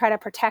has to try to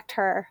protect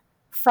her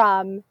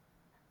from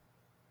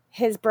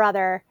his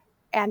brother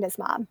and his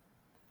mom.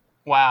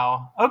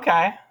 Wow.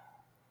 Okay.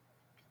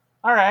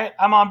 All right.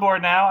 I'm on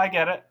board now. I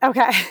get it.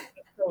 Okay.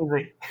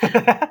 Crazy.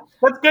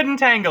 That's good and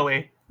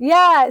tangly.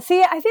 Yeah.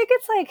 See, I think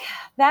it's like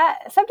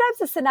that. Sometimes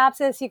the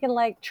synopsis, you can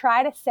like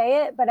try to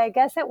say it, but I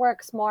guess it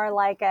works more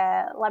like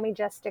a, let me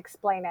just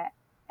explain it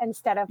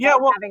instead of Yeah.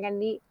 like Well, having a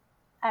neat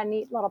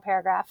little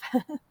paragraph.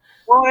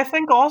 well, I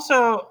think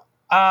also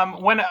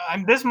when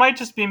this might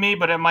just be me,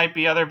 but it might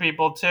be other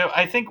people too.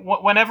 I think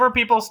whenever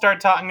people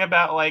start talking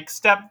about like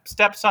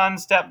stepson,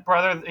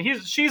 stepbrother,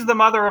 she's the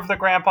mother of the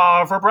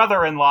grandpa of her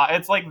brother-in-law.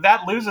 It's like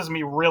that loses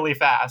me really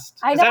fast.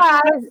 I Is know.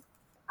 that just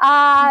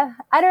I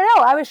don't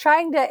know. I was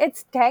trying to.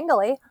 It's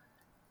tangly.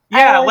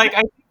 yeah? Like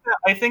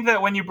I think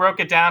that when you broke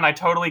it down, I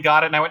totally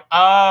got it, and I went,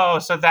 oh,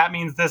 so that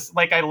means this.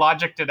 Like I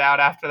logicked it out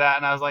after that,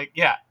 and I was like,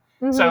 yeah.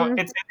 So Mm-hmm.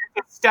 it's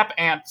step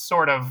aunt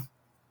sort of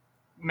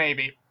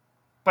maybe,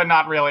 but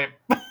not really.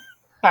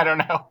 I don't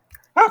know.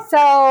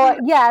 So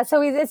yeah,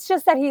 so it's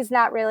just that he's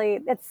not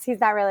really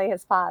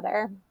his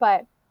father,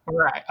 but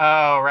Right.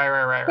 Oh,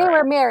 right. they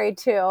were married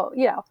too.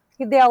 You know,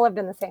 they all lived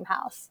in the same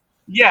house.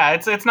 Yeah,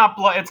 it's not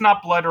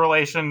blood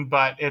relation,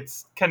 but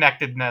it's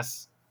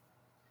connectedness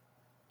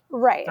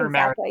Right, through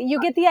marriage. exactly. You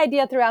get the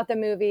idea throughout the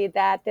movie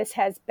that this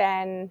has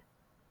been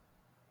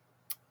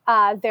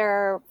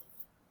their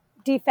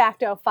de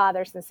facto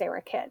father since they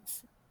were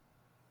kids.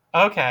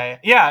 Okay.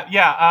 Yeah.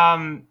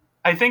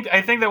 I think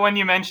that when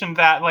you mentioned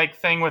that like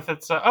thing with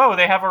it's oh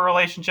they have a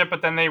relationship,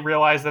 but then they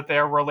realize that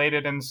they're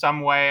related in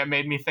some way. It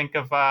made me think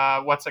of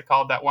what's it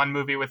called, that one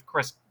movie with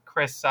Chris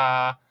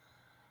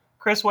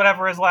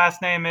whatever his last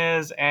name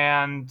is,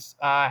 and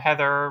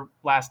Heather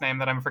last name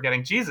that I'm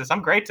forgetting. Jesus,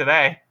 I'm great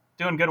today.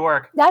 Doing good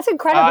work. That's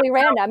incredibly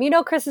random. You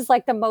know, Chris is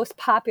like the most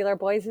popular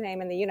boy's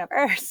name in the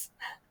universe.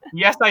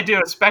 Yes, I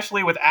do,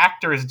 especially with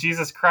actors.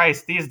 Jesus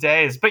Christ, these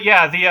days. But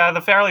yeah,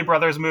 the Farrelly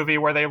Brothers movie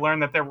where they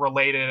learn that they're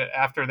related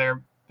after they've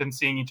been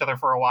seeing each other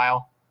for a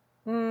while.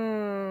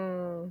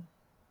 Really?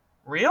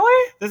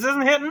 This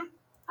isn't hitting?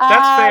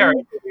 That's fair.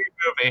 It's a weird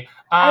movie.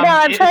 I know.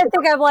 I'm trying to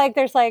think of like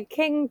there's like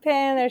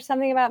Kingpin. There's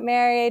something about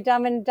Mary,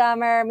 Dumb and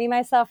Dumber, Me,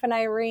 Myself, and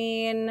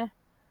Irene.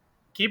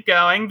 Keep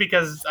going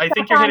because I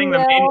think you're hitting the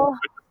main one.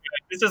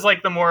 This is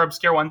like the more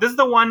obscure one. This is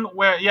the one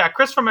where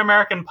Chris from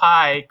American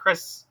Pie.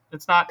 Chris.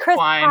 It's not Chris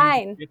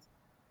Klein.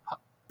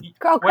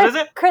 What is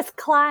it? Chris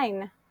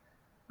Klein.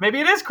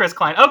 Maybe it is Chris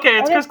Klein. Okay,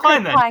 it's Chris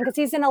Klein then. Because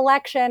he's in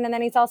Election, and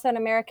then he's also in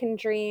American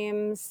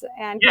Dreams.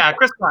 And yeah,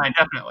 Chris Klein,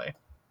 definitely.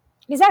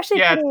 He's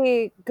actually a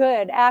pretty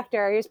good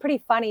actor. He was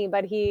pretty funny,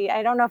 but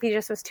I don't know if he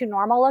just was too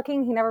normal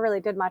looking. He never really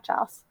did much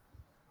else.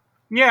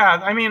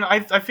 Yeah, I mean,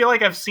 I feel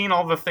like I've seen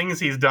all the things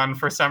he's done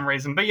for some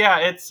reason, but yeah,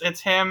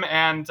 it's him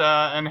and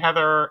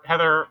Heather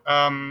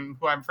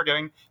who I'm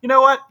forgetting. You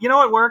know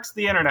what works?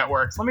 The internet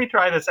works. Let me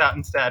try this out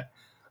instead.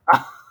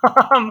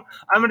 I'm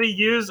going to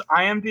use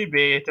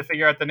IMDb to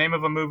figure out the name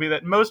of a movie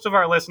that most of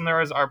our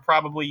listeners are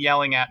probably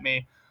yelling at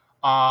me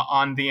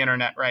on the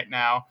internet right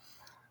now,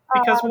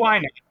 because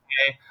why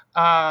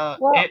not?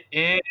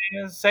 It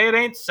is Say It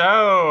Ain't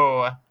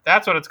So.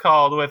 That's what it's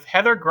called, with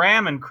Heather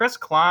Graham and Chris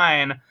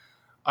Klein.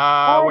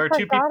 I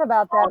forgot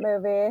about that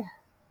movie.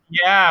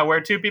 Yeah, where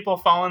two people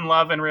fall in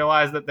love and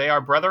realize that they are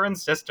brother and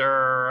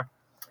sister.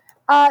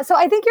 So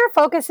I think you're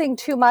focusing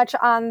too much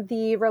on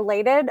the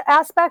related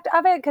aspect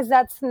of it, because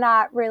that's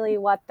not really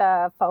what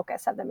the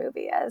focus of the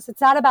movie is.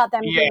 It's not about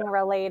them being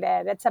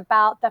related. It's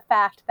about the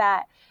fact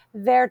that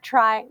their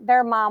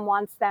mom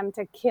wants them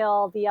to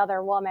kill the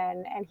other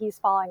woman, and he's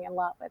falling in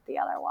love with the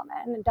other woman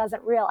and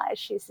doesn't realize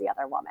she's the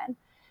other woman.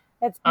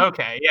 It's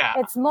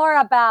more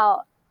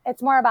about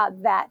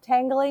that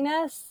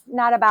tangliness,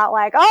 not about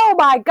like, oh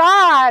my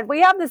God,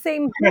 we have the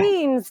same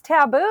genes,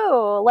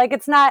 taboo. Like,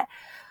 it's not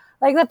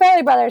like the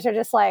Farrelly Brothers are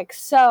just like,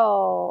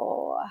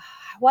 so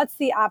what's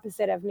the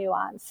opposite of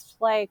nuanced?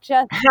 Like,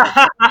 just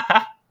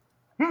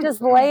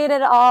laid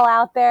it all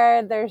out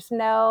there. There's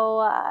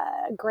no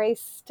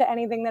grace to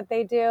anything that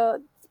they do.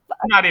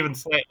 Not even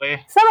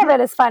slightly. Some of it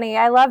is funny.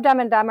 I love Dumb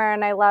and Dumber,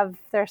 and I love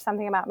There's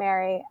Something About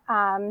Mary.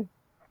 Oh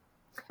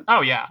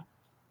yeah.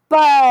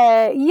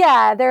 But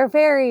yeah, they're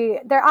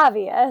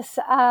obvious.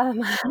 Yeah,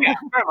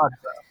 very much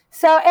so.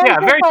 So yeah,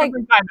 very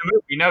different kind of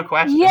movie, no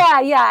question.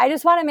 Yeah. I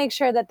just want to make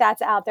sure that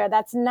that's out there.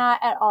 That's not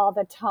at all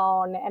the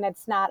tone, and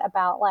it's not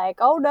about like,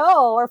 oh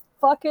no, we're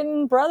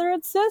fucking brother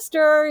and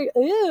sister.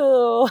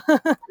 Ew.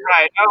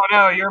 Right. Oh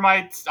no,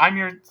 I'm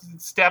your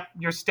step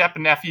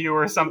nephew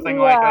or something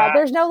like that.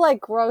 There's no like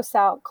gross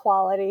out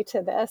quality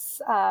to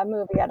this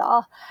movie at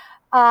all.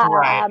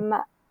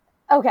 Right.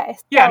 Okay.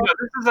 So, yeah, no,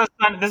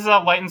 this is a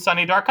light and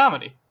sunny dark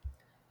comedy.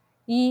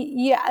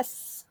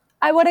 Yes,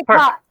 I would have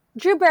called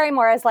Drew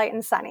Barrymore as light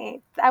and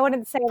sunny. I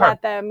wouldn't say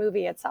that the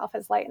movie itself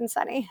is light and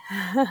sunny.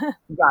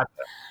 Gotcha.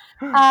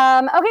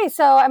 Okay,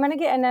 so I'm going to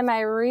get into my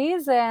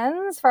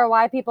reasons for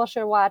why people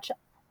should watch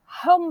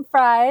Home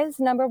Fries,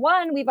 number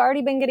one, we've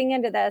already been getting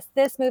into this.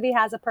 This movie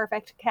has a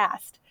perfect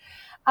cast.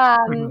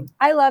 Mhm.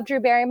 I love Drew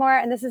Barrymore,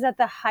 and this is at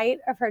the height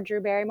of her Drew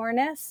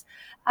Barrymore-ness.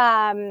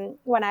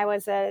 When I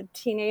was a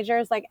teenager,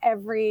 it's like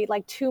every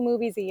like 2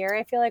 movies a year,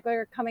 I feel like we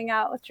were coming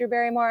out with Drew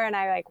Barrymore, and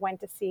I like went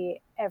to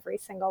see every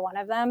single one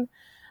of them.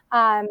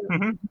 Um,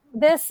 Mhm.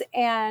 this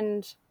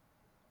and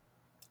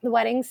The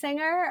Wedding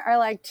Singer are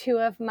like two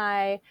of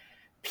my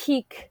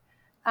peak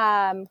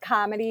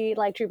comedy,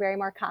 like Drew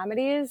Barrymore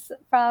comedies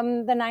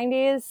from the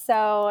 90s.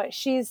 So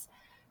she's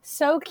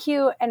so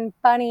cute and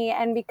funny.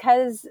 And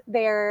because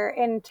they're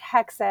in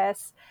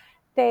Texas,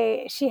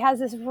 she has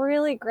this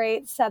really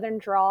great Southern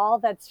drawl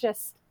that's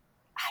just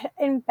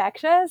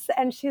infectious.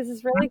 And she has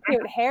this really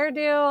cute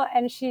hairdo.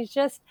 And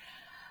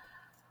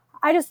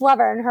I just love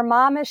her. And her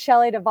mom is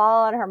Shelley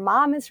Duvall, and her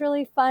mom is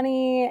really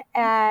funny.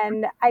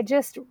 And I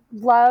just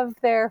love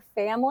their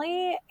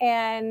family.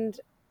 And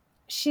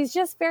she's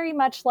just very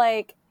much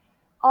like,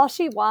 all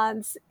she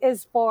wants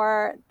is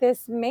for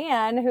this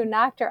man who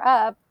knocked her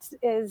up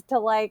is to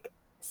like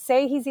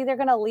say he's either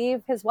going to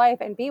leave his wife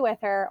and be with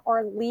her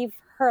or leave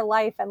her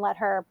life and let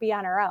her be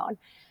on her own.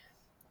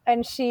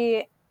 And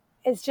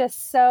is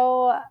just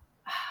so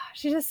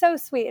she's just so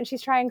sweet, and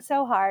she's trying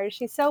so hard.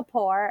 She's so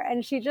poor,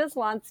 and she just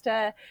wants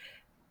to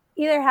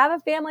either have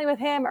a family with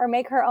him or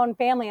make her own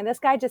family. And this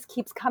guy just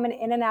keeps coming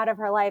in and out of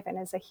her life and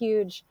is a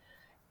huge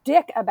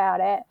dick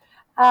about it.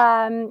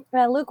 And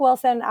Luke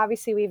Wilson,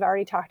 obviously, we've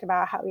already talked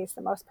about how he's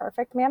the most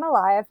perfect man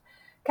alive.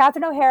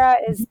 Catherine O'Hara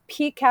is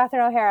peak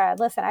Catherine O'Hara.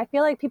 Listen, I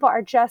feel like people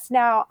are just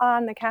now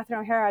on the Catherine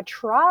O'Hara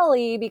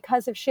trolley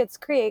because of Schitt's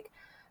Creek.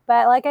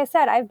 But like I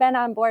said, I've been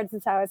on board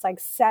since I was like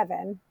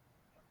 7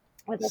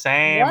 with this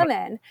Same.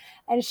 woman.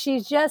 And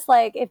she's just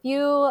like, if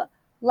you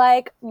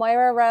like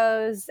Moira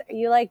Rose,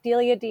 you like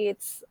Delia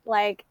Dietz,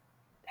 like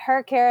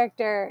her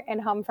character in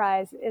Home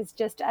Fries is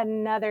just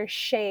another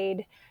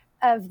shade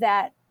of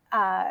that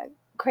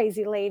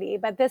crazy lady.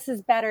 But this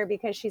is better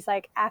because she's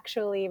like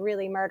actually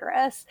really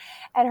murderous.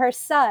 And her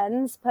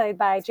sons, played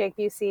by Jake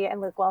Busey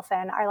and Luke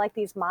Wilson, are like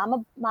these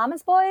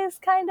mama's boys,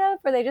 kind of,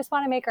 where they just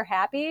want to make her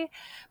happy.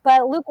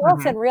 But Luke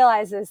Wilson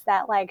realizes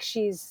that like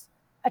she's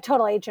a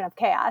total agent of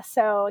chaos.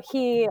 So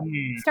he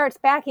starts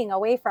backing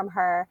away from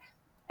her.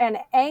 And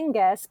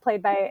Angus,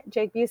 played by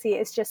Jake Busey,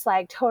 is just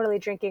like totally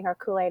drinking her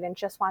Kool-Aid and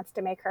just wants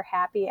to make her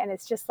happy. And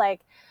it's just like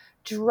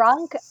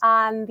drunk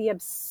on the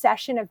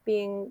obsession of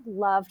being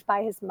loved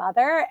by his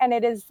mother. And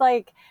it is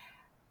like,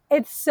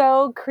 it's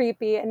so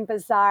creepy and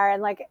bizarre.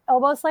 And like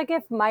almost like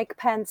if Mike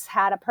Pence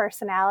had a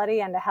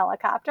personality and a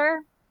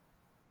helicopter.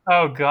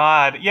 Oh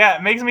God, yeah,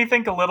 it makes me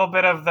think a little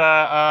bit of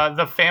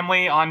the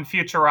family on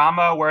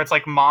Futurama, where it's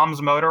like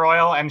mom's motor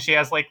oil, and she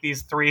has like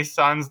these 3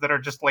 sons that are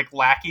just like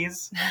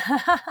lackeys.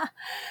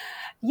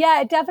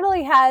 Yeah, it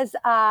definitely has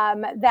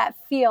that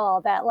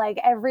feel that like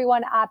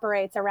everyone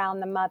operates around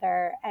the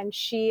mother, and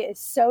she is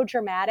so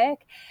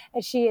dramatic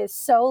and she is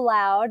so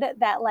loud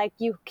that like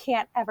you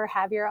can't ever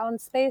have your own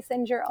space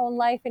and your own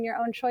life and your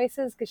own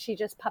choices because she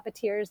just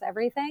puppeteers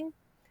everything.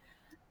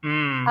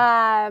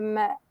 Mm.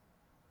 Um,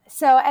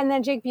 so, and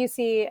then Jake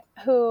Busey,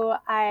 who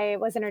I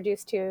was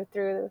introduced to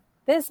through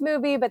this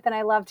movie, but then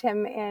I loved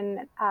him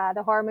in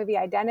the horror movie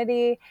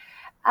Identity.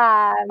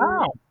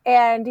 Oh,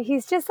 And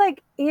he's just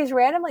like, he's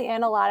randomly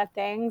in a lot of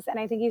things, and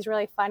I think he's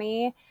really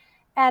funny.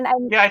 And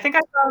I'm yeah, I think I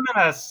saw him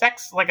in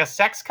a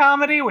sex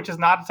comedy, which is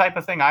not the type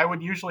of thing I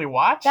would usually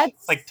watch, like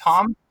that's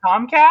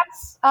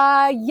Tomcats.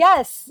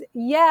 yes,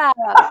 yeah,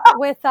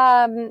 with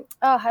oh,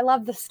 I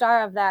love the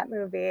star of that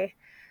movie.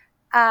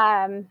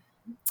 Um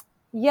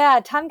yeah,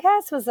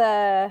 Tomcats was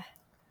a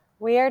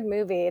weird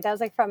movie. That was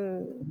like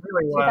from It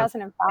really was.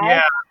 2005.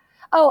 Yeah.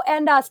 Oh,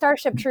 and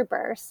Starship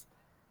Troopers.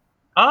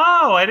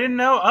 Oh, I didn't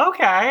know.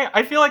 Okay,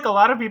 I feel like a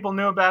lot of people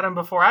knew about him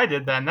before I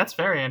did. Then that's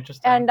very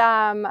interesting.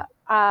 And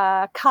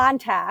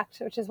Contact,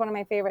 which is one of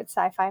my favorite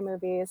sci-fi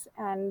movies.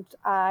 And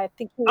I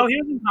think Oh, he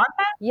was in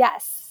Contact.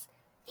 yes,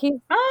 he's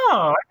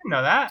Oh, I didn't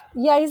know that.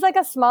 yeah, he's like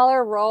a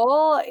smaller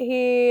role.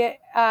 I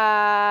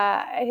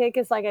think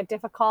is like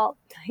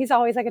he's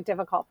always like a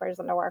difficult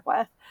person to work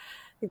with.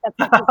 I think that's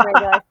like his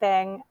regular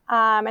thing.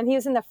 And he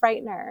was in The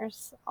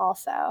Frighteners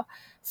also.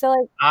 So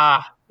like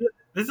Ah,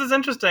 this is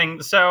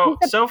interesting. So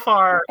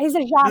far, he's a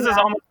this is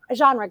almost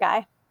genre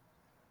guy.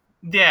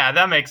 yeah,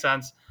 that makes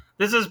sense.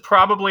 This is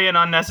probably an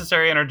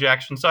unnecessary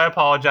interjection, so I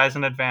apologize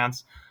in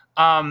advance.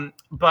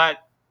 But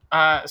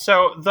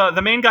so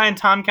the main guy in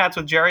Tomcats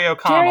with Jerry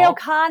O'Connell. Jerry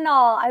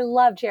O'Connell. I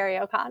love Jerry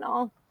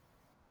O'Connell.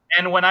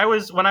 And when I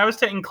was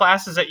taking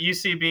classes at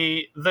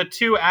UCB, the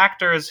 2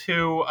 actors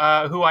who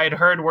I had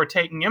heard were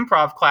taking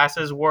improv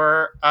classes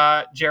were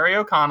Jerry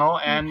O'Connell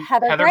and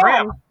Heather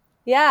Graham.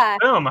 Yeah.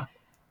 Boom.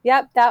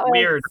 Yep.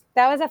 Weird.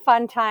 That was a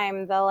fun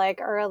time. The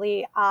like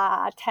early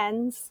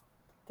tens,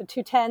 the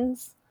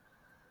 2010s.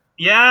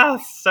 Yeah,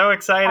 so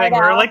exciting.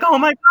 We're like, oh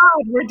my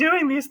God, we're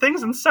doing these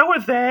things, and so are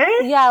they.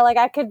 Yeah, like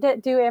I could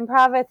do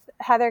improv with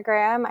Heather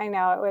Graham. I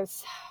know it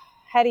was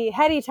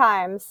heady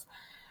times.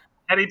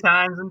 Heady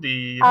times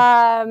indeed.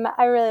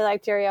 I really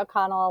like Jerry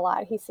O'Connell a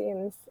lot. He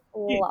seems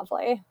He,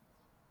 lovely.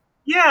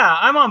 Yeah,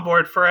 I'm on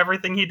board for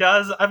everything he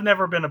does. I've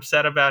never been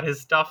upset about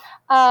his stuff.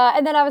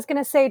 And then I was going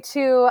to say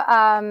too,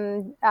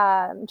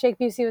 Jake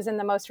Busey was in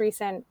the most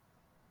recent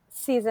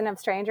season of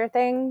Stranger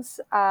Things,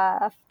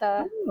 the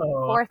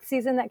Oh, fourth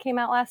season that came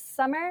out last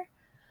summer.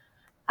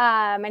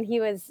 And he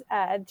was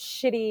a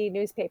shitty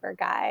newspaper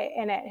guy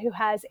in it who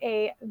has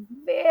a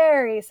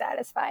very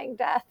satisfying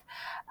death.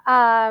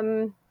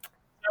 Um,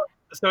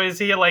 so is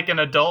he like an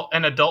adult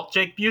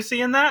Jake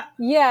Busey in that?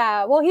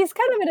 yeah, well, he's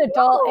kind of an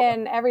adult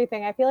in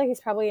everything. I feel like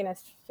he's probably in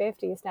his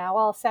 50s now.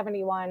 Well,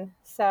 71.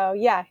 So,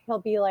 yeah, he'll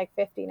be like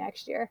 50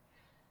 next year.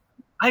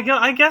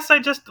 I guess I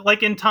just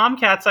like in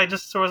Tomcats. I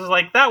just was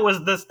like, that's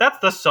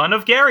the son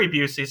of Gary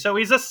Busey, so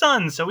he's a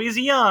son, so he's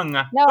young.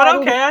 No, But I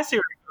mean, okay, I see.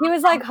 he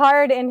was like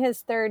hard in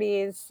his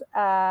 30s.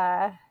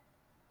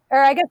 Or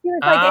I guess he was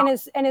like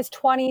Uh, in his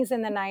 20s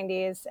in the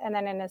 90s and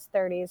then in his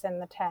 30s in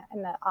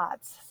the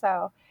aughts.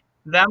 So,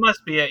 that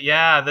must be it.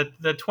 Yeah,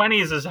 the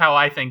 20s is how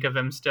I think of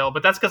him still,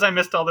 but that's because I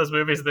missed all those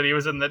movies that he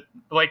was in that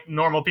like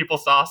normal people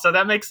saw, so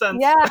that makes sense.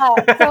 yeah.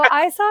 So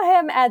I saw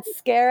him at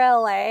Scare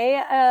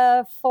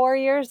LA 4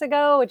 years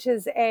ago, which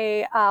is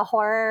a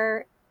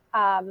horror,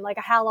 like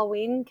a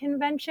Halloween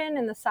convention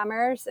in the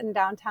summers in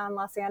downtown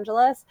Los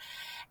Angeles.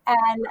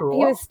 And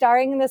he was Cool.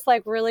 starring in this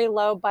like really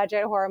low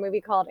budget horror movie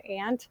called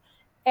Ant.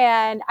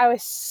 And I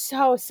was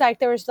so psyched.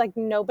 There was like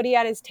nobody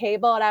at his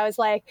table. And I was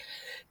like,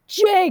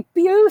 Jake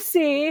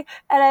Busey.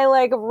 And I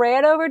like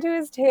ran over to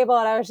his table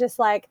and I was just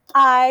like,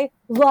 I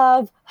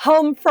love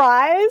home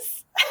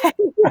fries. He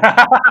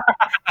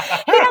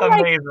had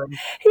like Amazing.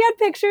 he had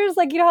pictures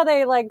like you know how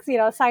they like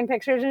sign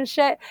pictures and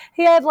shit.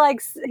 He had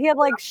like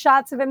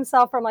shots of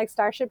himself from like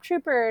Starship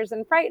Troopers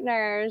and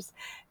Frighteners,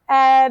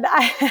 and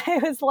I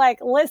was like,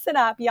 listen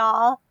up,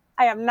 y'all.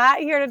 I am not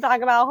here to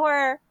talk about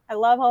horror. I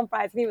love home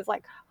fries. And he was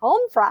like,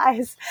 home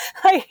fries?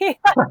 Like,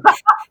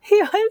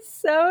 he was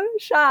so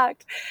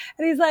shocked.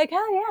 And he's like,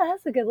 oh, yeah,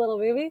 that's a good little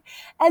movie.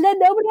 And then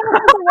nobody else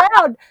was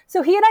around.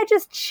 So he and I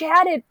just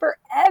chatted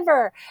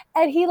forever.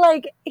 And he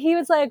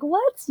was like,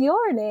 what's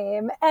your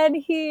name?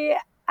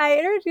 I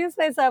introduced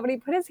myself and he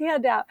put his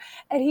hand out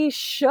and he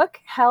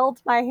held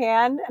my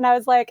hand. And I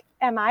was like,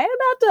 am I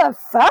about to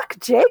fuck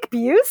Jake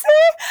Busey?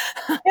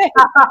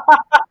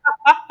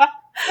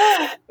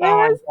 It Oh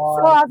my was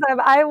so god. awesome.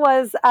 I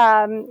was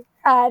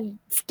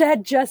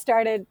had just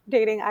started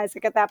dating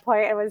Isaac at that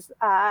point. It was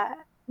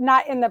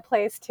not in the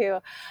place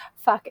to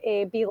fuck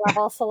a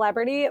B-level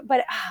celebrity,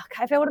 but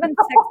if it would have been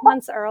 6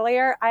 months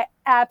earlier, I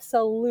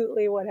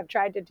absolutely would have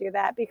tried to do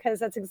that because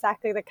that's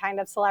exactly the kind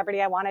of celebrity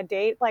I want to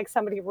date, like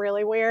somebody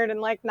really weird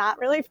and like not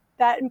really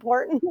that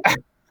important.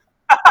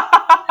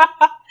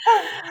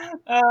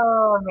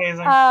 Oh,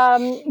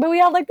 amazing. But we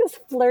had like this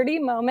flirty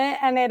moment,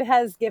 and it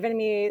has given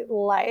me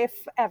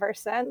life ever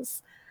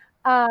since.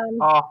 Um,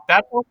 Oh,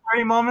 that's what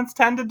party moments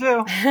tend to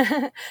do.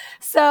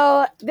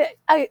 so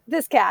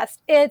this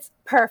cast, it's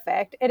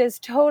perfect. It is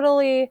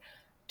totally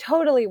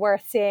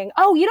worth seeing.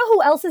 Oh, you know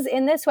who else is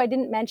in this who I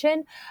didn't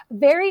mention?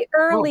 Very Ooh,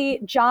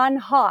 early John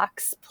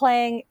Hawkes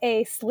playing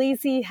a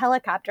sleazy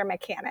helicopter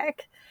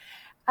mechanic.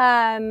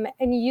 And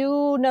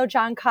you know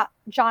John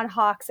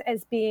Hawkes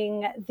as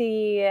being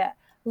the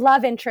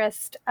love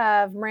interest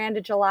of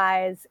Miranda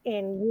July's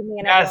in You, Me,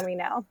 and yes. Everyone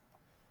We Know.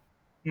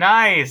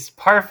 Nice.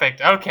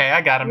 Perfect. Okay,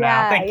 I got him now.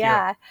 Yeah, Thank you.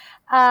 yeah.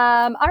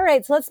 All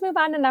right, so let's move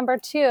on to number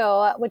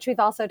two, which we've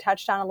also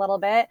touched on a little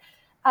bit.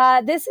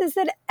 This is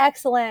an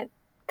excellent,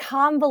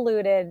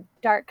 convoluted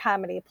dark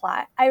comedy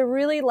plot.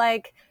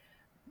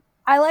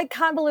 I like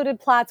convoluted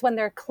plots when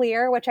they're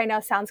clear, which I know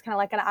sounds kind of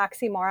like an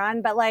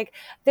oxymoron, but like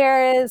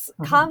there is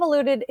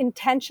convoluted,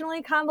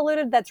 intentionally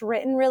convoluted that's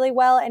written really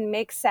well and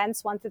makes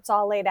sense once it's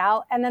all laid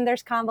out. And then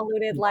there's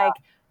convoluted, like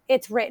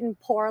it's written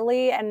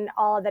poorly and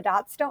all of the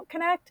dots don't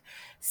connect.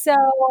 So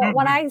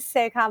when Mhm. I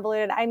say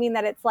convoluted, I mean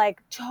that it's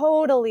like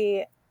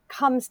totally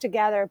comes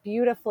together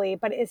beautifully,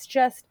 but it's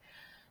just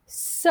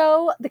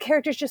so the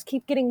characters just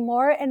keep getting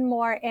more and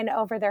more in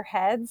over their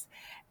heads.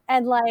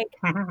 And like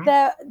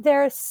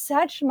they're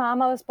such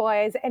mama's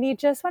boys, and you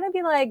just want to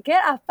be like,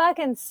 get a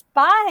fucking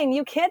spine.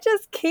 You can't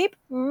just keep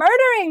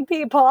murdering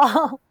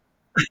people.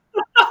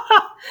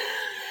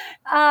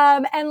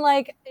 And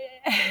like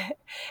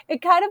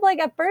it kind of like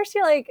at first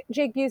you're like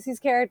Jake Busey's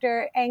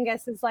character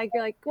Angus is like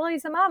you're like, well,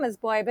 he's a mama's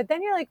boy, but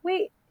then you're like,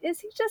 wait, is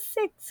he just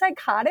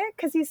psychotic?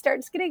 Because he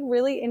starts getting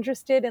really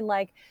interested in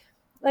like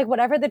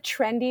whatever the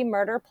trendy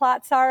murder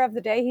plots are of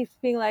the day. He's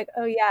being like,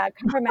 oh yeah,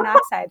 carbon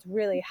monoxide's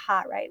really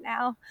hot right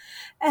now.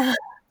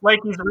 Like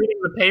he's reading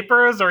the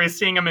papers or he's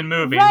seeing them in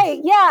movies. Right.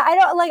 Yeah.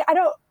 I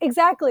don't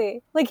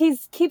exactly like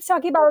keeps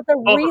talking about the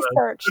Both of those.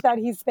 research that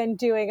he's been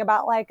doing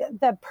about like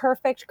the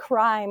perfect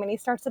crime, and he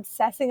starts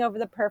obsessing over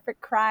the perfect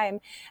crime,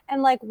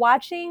 and like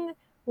watching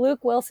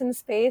Luke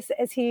Wilson's face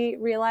as he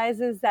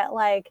realizes that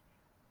like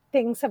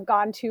things have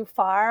gone too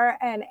far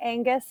and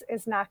Angus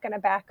is not going to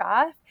back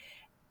off.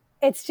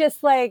 It's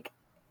just like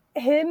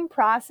him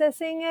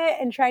processing it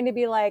and trying to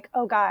be like,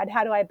 oh God,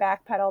 how do I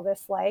backpedal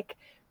this like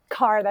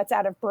car that's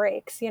out of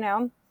brakes, you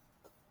know?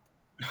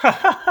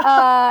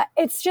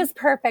 It's just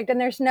perfect.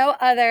 And there's no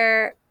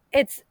other,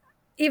 it's,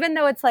 even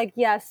though it's like,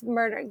 yes,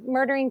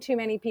 murdering too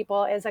many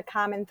people is a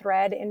common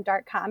thread in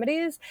dark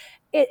comedies,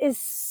 it is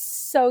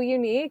so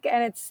unique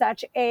and it's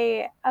such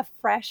a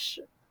fresh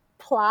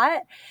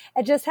plot.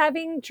 And just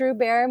having Drew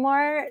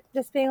Barrymore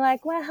just being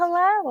like, well,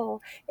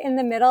 hello, in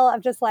the middle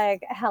of just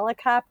like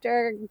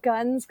helicopter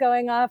guns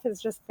going off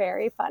is just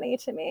very funny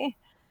to me.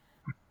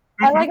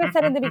 Like I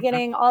said in the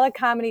beginning, all the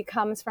comedy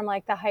comes from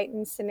like the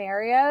heightened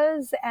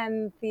scenarios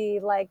and the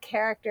like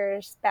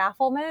characters'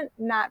 bafflement,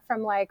 not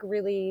from like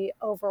really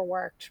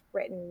overworked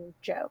written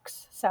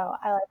jokes. So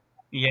I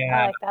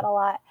Yeah. like that a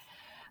lot.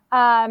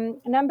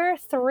 Number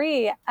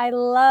three, I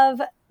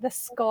love the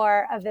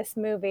score of this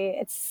movie.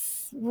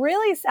 It's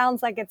really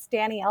sounds like it's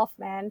Danny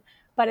Elfman,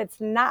 but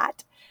it's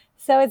not.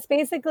 So it's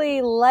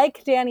basically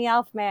like Danny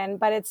Elfman,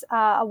 but it's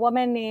a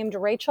woman named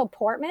Rachel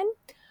Portman,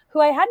 who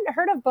I hadn't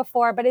heard of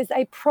before, but is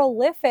a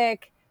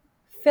prolific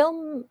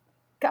film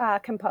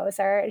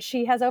composer.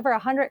 She has over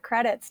 100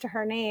 credits to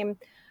her name,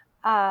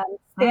 Mm.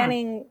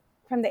 spanning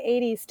from the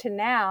 80s to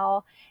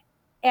now,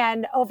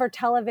 and over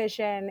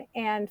television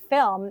and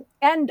film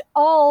and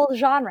all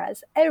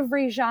genres,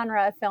 every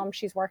genre of film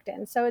she's worked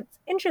in. So it's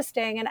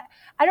interesting. And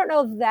I don't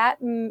know if that,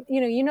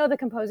 you know, the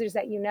composers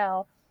that you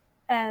know,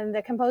 and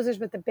the composers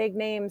with the big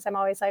names, I'm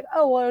always like,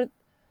 oh, well,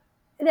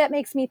 that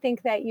makes me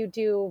think that you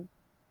do,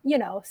 you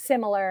know,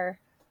 similar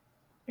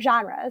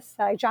genres.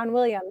 Like John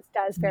Williams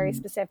does very Mm.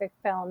 specific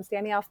films.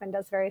 Danny Elfman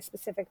does very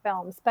specific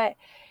films. But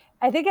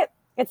I think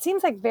it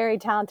seems like very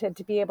talented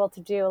to be able to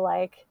do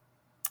like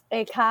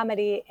a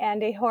comedy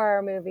and a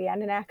horror movie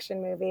and an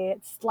action movie.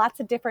 It's lots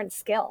of different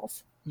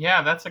skills.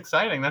 Yeah, that's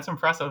exciting. That's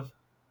impressive.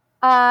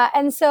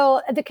 And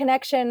so the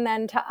connection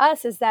then to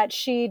us is that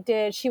she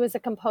was a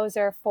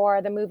composer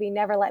for the movie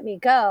Never Let Me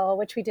Go,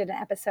 which we did an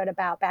episode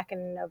about back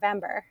in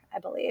November, I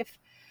believe.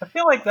 I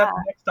feel like that's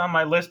Uh, next on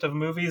my list of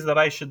movies that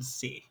I should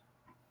see.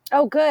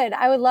 oh, good.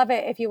 I would love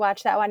it if you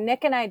watch that one.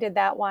 Nick and I did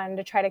that one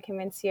to try to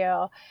convince you.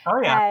 Oh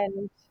yeah.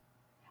 And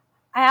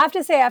I have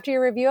to say, after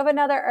your review of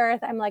Another Earth,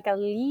 I'm like a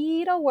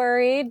little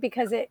worried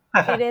because it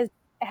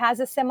has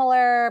a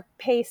similar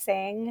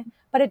pacing,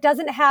 but it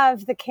doesn't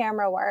have the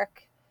camera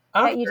work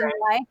that you Okay.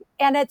 didn't like,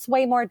 and it's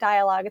way more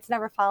dialogue. It's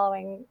never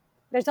following.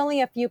 There's only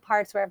a few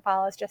parts where it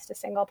follows just a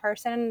single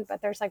person,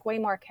 but there's like way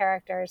more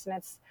characters, and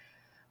it's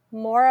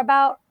more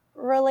about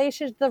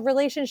relations. The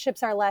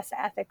relationships are less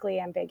ethically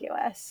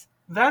ambiguous.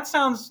 That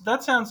sounds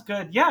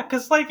good. Yeah,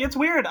 because like it's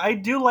weird. I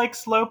do like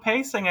slow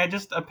pacing. I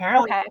just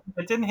apparently Okay,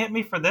 it didn't hit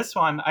me for this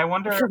one. I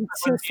wonder if it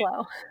too would be,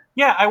 slow.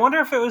 yeah, I wonder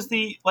if it was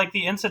the like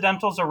the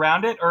incidentals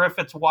around it or if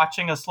it's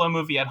watching a slow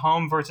movie at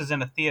home versus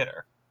in a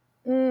theater.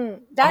 I'm a little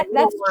That's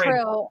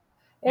worried. true.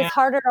 Yeah. It's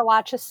harder to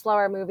watch a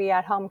slower movie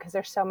at home because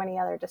there's so many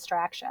other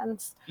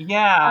distractions.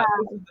 Yeah,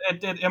 Um,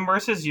 it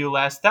immerses you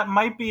less. That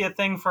might be a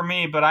thing for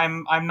me, but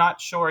I'm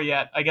not sure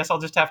yet. I guess I'll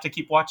just have to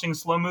keep watching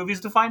slow movies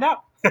to find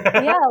out.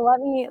 yeah,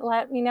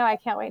 let me know. I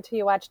can't wait till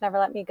you watch Never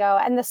Let Me Go.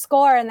 And the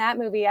score in that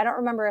movie, I don't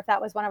remember if that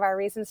was one of our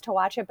reasons to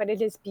watch it, but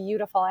it is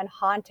beautiful and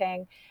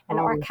haunting and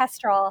Ooh.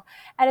 orchestral.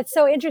 And it's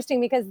so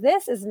interesting because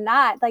this is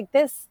not like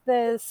this.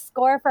 The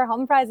score for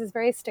Home Fries is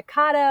very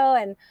staccato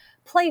and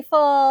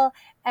playful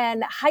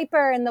and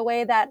hyper in the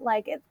way that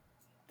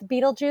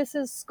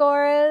Beetlejuice's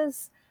score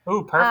is.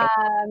 Ooh, perfect.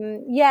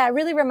 Yeah, it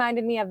really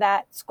reminded me of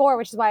that score,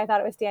 which is why I thought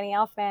it was Danny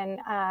Elfman,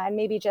 and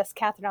maybe just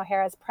Catherine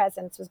O'Hara's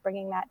presence was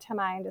bringing that to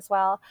mind as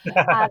well.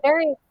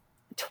 Very.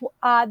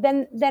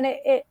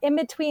 In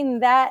between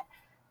that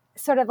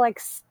sort of like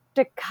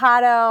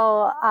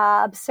staccato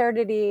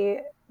absurdity,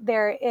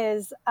 there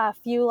is a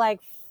few like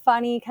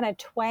funny, kind of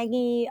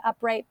twangy,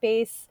 upright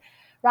bass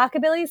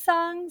rockabilly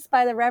songs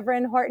by the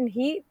Reverend Horton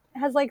Heat.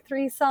 Has like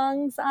three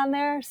songs on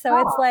there, so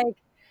it's Oh. like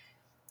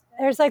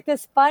there's like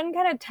this fun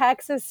kind of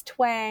Texas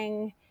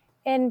twang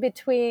in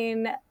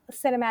between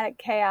cinematic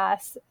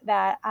chaos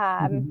that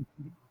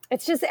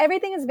it's just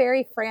everything is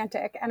very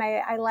frantic. And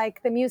I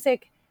like the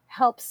music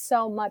helps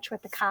so much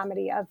with the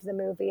comedy of the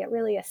movie. It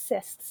really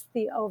assists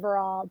the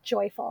overall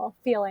joyful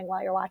feeling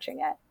while you're watching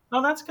it.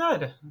 Oh, that's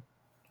good.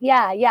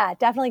 Yeah, it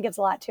definitely gives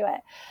a lot to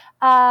it.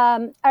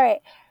 All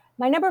right.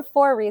 My number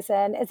four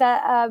reason is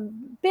that a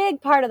big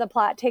part of the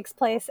plot takes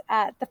place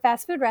at the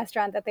fast food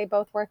restaurant that they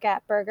both work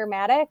at,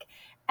 Burgermatic.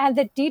 And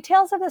the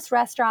details of this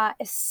restaurant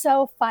is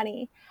so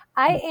funny.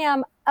 I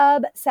am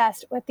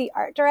obsessed with the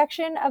art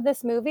direction of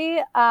this movie.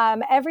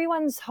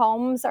 Everyone's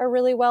homes are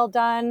really well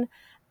done.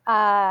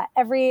 I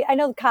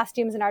know the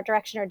costumes and art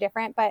direction are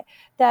different, but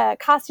the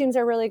costumes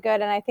are really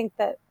good. And I think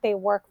that they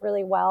work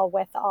really well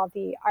with all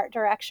the art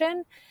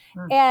direction.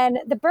 Hmm. And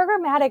the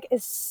Burgermatic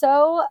is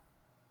so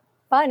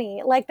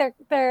funny. Like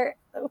they're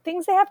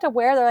things they have to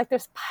wear. They're like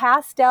this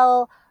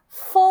pastel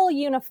full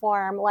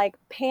uniform, like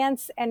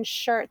pants and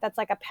shirt that's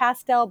like a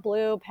pastel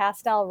blue,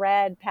 pastel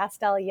red,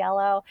 pastel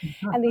yellow,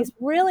 and these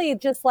really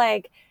just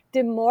like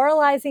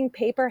demoralizing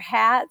paper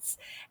hats.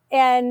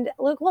 And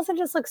Luke Wilson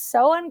just looks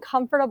so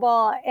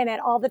uncomfortable in it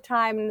all the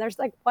time. And there's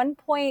like one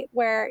point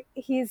where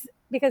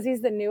because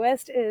he's the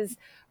newest, is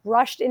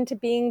rushed into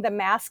being the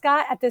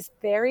mascot at this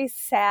very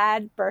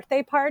sad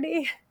birthday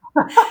party.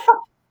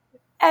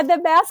 And the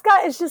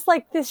mascot is just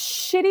like this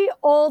shitty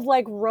old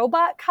like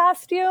robot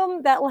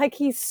costume that like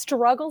he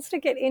struggles to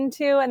get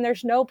into, and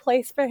there's no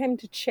place for him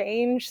to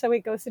change. So he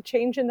goes to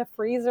change in the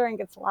freezer and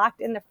gets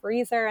locked in the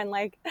freezer. And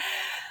like,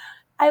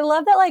 I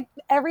love that like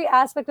every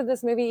aspect of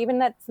this movie, even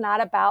that's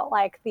not about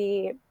like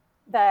the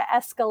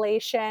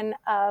escalation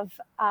of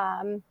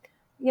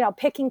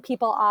picking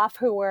people off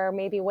who were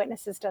maybe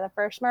witnesses to the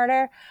first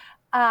murder.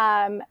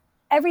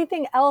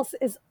 Everything else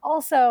is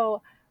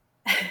also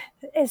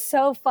is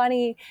so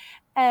funny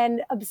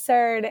and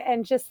absurd,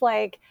 and just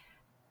like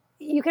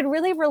you could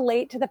really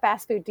relate to the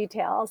fast food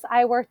details.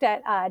 I worked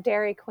at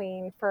Dairy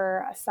Queen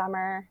for a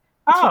summer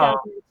in Oh,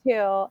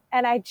 2002,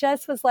 and I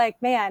just was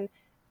like, man,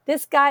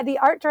 this guy, the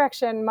art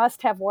direction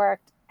must have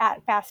worked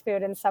at fast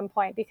food in some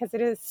point, because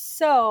it is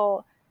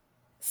so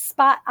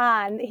spot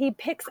on. He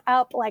picks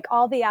up like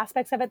all the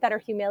aspects of it that are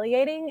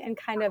humiliating and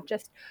kind of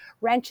just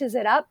wrenches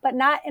it up, but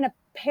not in a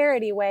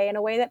parody way, in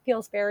a way that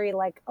feels very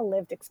like a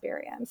lived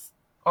experience.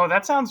 oh,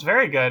 that sounds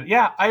very good.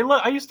 Yeah,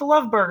 I used to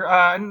love burger.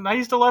 And I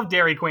used to love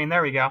Dairy Queen.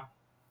 There we go.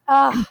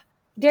 Uh,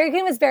 Dairy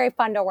Queen was very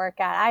fun to work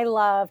at. I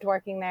loved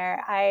working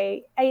there.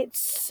 I ate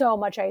so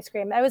much ice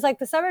cream. It was like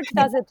the summer of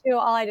 2002,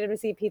 all I did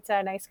was eat pizza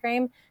and ice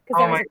cream, because Oh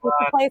there was my a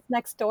pizza god, place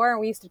next door and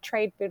we used to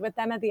trade food with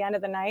them at the end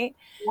of the night.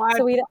 what?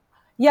 So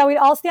we'd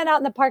all stand out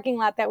in the parking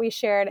lot that we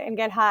shared and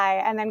get high,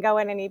 and then go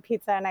in and eat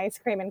pizza and ice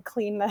cream and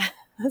clean the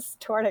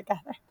store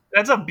together.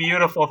 That's a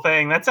beautiful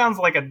thing. That sounds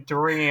like a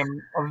dream,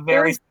 a It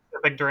very was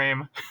specific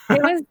dream.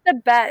 It was the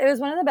best. It was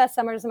one of the best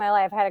summers of my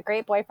life. I had a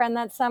great boyfriend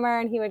that summer,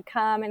 and he would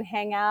come and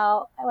hang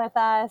out with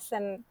us.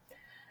 And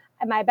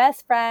my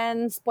best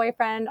friend's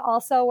boyfriend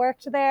also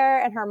worked there,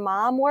 and her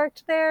mom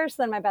worked there.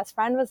 So then my best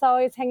friend was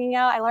always hanging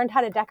out. I learned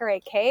how to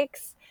decorate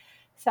cakes.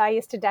 So I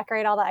used to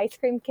decorate all the ice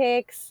cream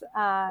cakes.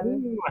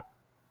 Ooh,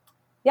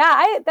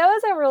 Yeah, that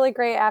was a really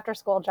great after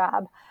school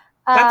job.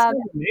 that Um,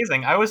 sounds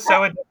amazing. I was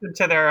so addicted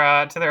to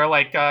their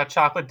like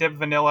chocolate dip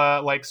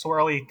vanilla like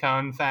swirly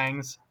cone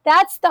things.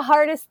 that's the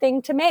hardest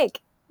thing to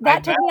make. I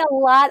That bet. took me a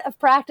lot of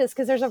practice,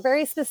 because there's a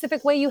very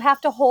specific way you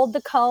have to hold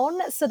the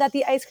cone so that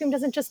the ice cream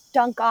doesn't just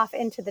dunk off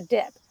into the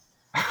dip.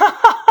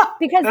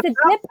 Because That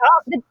sounds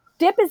tough. the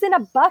dip is in a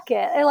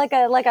bucket, like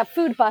a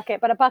food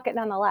bucket, but a bucket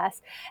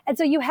nonetheless. And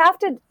so you have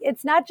to,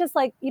 it's not just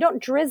like you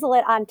don't drizzle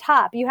it on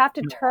top. You have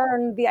to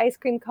turn the ice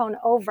cream cone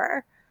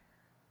over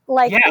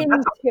like Yeah,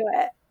 into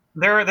it.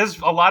 there's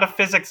a lot of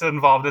physics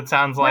involved. It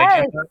sounds like,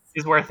 and Yes. that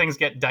is where things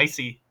get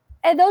dicey.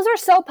 And those are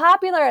so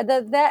popular.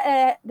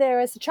 There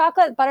was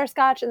chocolate,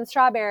 butterscotch, and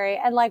strawberry.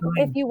 And like,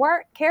 if Mm. you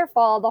weren't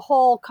careful, the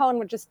whole cone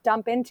would just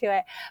dump into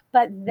it.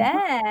 But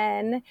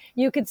then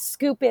you could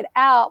scoop it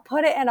out,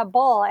 put it in a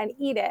bowl, and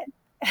eat it.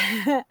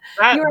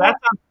 You were, That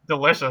sounds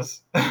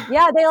delicious.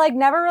 yeah, they like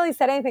never really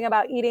said anything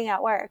about eating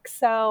at work.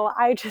 So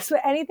I just,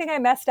 anything I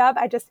messed up,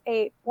 I just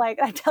ate. Like,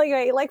 I tell you, I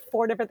ate like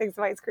 4 different things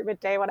of ice cream a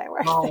day when I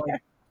worked Oh my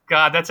there.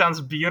 god, that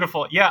sounds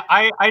beautiful. Yeah,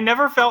 I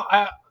never felt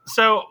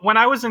so when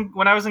I was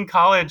in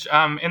college,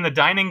 in the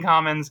dining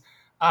commons,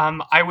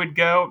 I would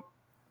go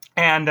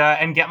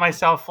and get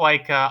myself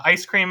like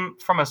ice cream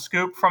from a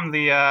scoop from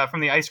the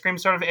ice cream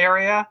sort of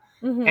area,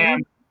 Mm-hmm.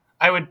 and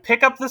I would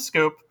pick up the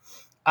scoop.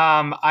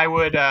 I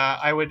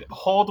would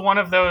hold one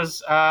of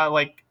those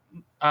like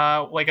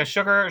a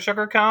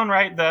sugar cone,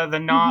 right? The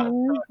not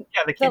Mm-hmm.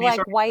 yeah, the The kiddie like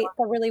sort of. white,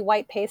 the really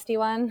white pasty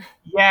one.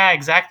 Yeah,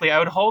 exactly. I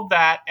would hold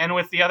that, and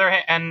with the other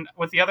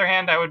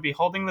hand, I would be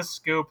holding the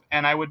scoop,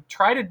 and I would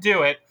try to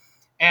do it.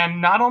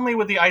 And not only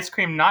would the ice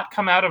cream not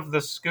come out of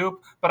the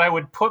scoop, but I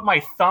would put my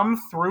thumb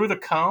through the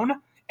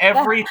cone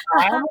every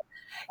time.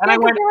 And Yeah, I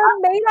because went, they were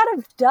made out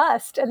of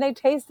dust and they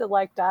tasted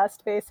like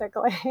dust,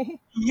 basically.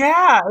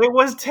 yeah, it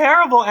was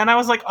terrible. And I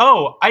was like,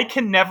 oh, I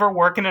can never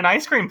work in an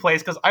ice cream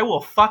place because I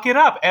will fuck it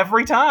up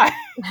every time.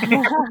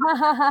 And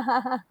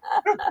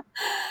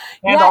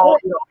Yeah, I'll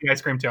eat all the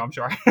ice cream too, I'm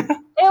sure. it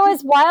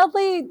was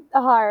wildly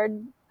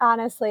hard,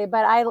 honestly, but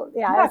yeah, it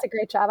Yeah. was a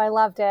great job. I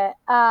loved it.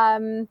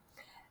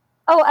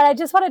 Oh, and I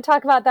just want to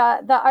talk about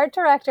the art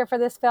director for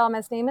this film.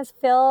 His name is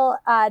Phil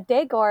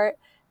Degort,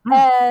 Hmm.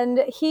 and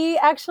he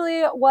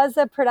actually was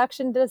a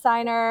production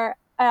designer,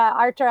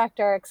 art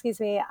director, excuse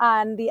me,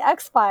 on the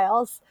X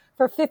Files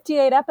for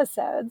 58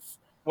 episodes.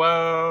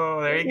 Whoa,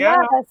 there you go.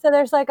 Yeah, so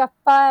there's like a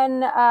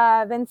fun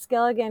Vince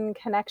Gilligan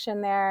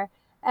connection there,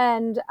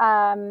 and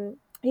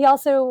he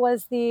also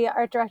was the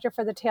art director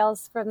for the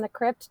Tales from the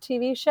Crypt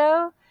TV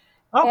show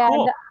Oh,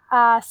 and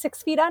cool.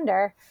 6 Feet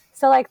Under.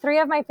 So like 3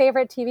 of my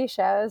favorite TV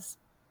shows.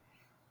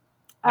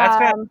 That's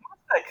Um,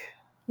 fantastic.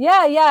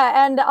 yeah,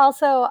 yeah, and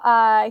also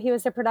he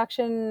was a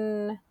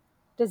production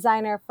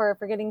designer for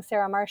Forgetting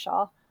Sarah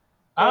Marshall,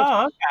 which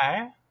Oh,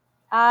 okay.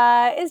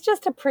 is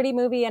just a pretty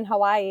movie in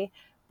Hawaii,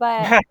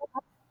 but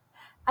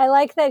I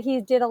like that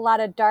he did a lot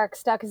of dark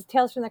stuff, because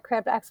Tales from the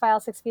Crypt, X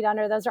Files, 6 Feet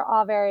Under, those are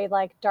all very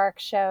like dark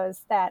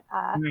shows that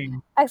Hmm.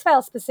 X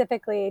Files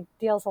specifically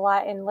deals a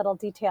lot in little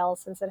details,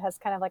 since it has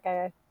kind of like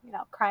a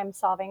crime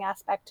solving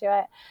aspect to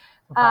it.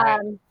 Right.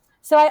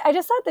 So I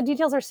just thought the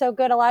details are so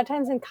good. A lot of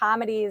times in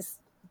comedies,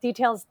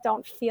 details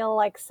don't feel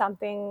like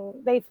something,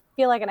 they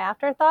feel like an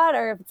afterthought,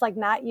 or if it's like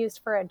not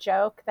used for a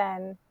joke,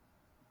 then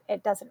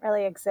it doesn't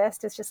really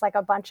exist. It's just like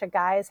a bunch of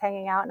guys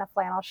hanging out in a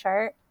flannel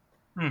shirt.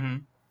 Mm-hmm.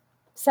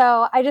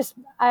 So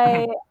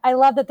I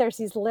love that there's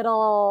these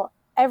little,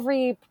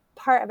 every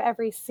part of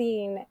every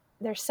scene,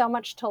 there's so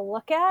much to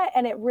look at,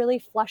 and it really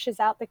flushes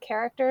out the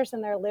characters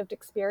and their lived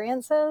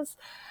experiences.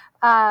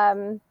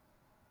 Um,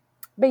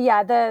 but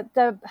yeah,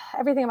 the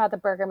everything about the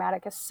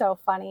Burgermatic is so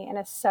funny and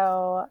is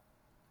so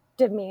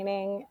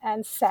demeaning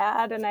and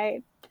sad, and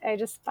I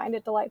just find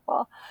it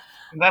delightful.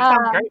 That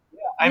sounds Um, great. Yeah.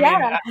 I mean,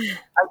 yeah.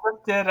 I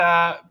just did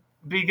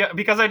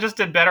because I just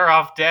did Better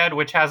Off Dead,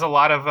 which has a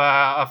lot of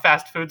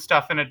fast food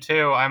stuff in it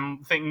too. I'm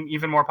thinking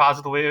even more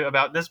positively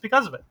about this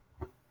because of it.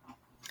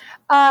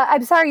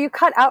 I'm sorry, you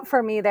cut out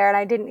for me there, and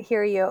I didn't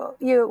hear you.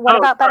 What Oh,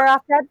 about Better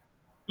Off Dead?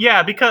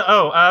 yeah,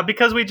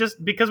 because we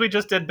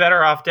just did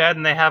Better Off Dead,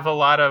 and they have a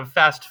lot of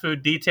fast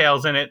food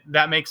details in it.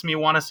 That makes me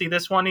want to see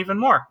this one even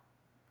more. Oh,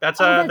 That's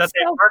that's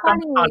a so mark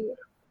on funny.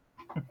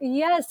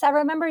 Yes, I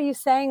remember you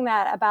saying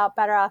that about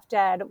Better Off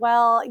Dead.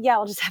 Well, yeah,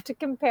 we'll just have to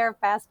compare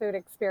fast food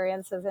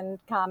experiences and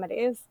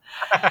comedies.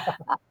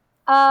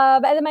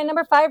 And then my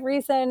number 5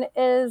 reason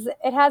is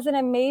it has an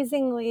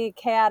amazingly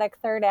chaotic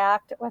third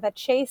act with a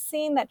chase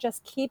scene that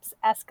just keeps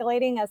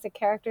escalating as the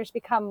characters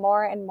become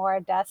more and more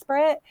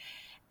desperate.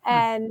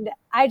 And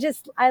I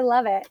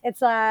love it.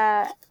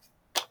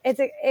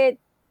 It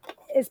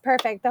is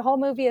perfect. The whole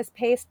movie is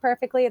paced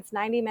perfectly. It's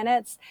 90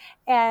 minutes,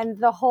 and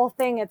the whole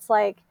thing, it's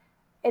like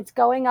it's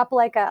going up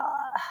like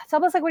it's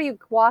almost like when you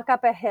walk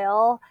up a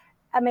hill,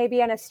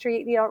 maybe on a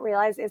street you don't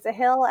realize it's a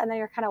hill, and then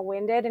you're kind of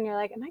winded and you're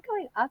like, am I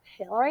going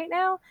uphill right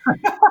now?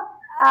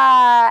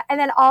 And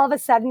then all of a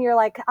sudden you're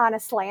like on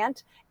a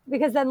slant,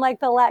 because then like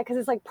because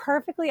it's like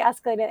perfectly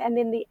escalated, and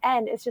in the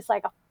end it's just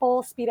like a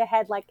full speed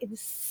ahead, like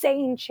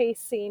insane chase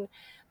scene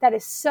that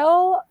is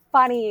so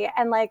funny.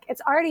 And like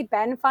it's already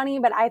been funny,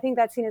 but I think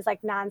that scene is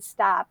like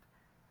nonstop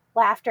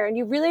laughter, and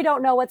you really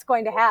don't know what's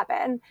going to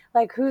happen,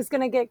 like who's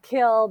going to get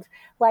killed,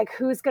 like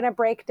who's going to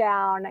break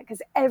down,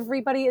 because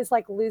everybody is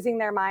like losing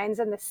their minds,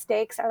 and the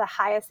stakes are the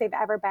highest they've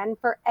ever been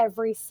for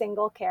every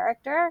single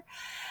character.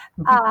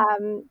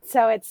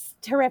 So it's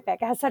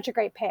terrific. It has such a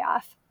great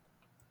payoff.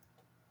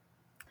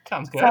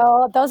 Sounds good.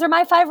 So those are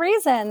my 5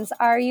 reasons.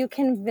 Are you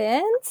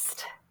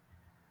convinced?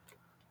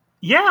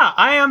 Yeah,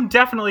 I am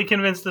definitely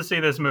convinced to see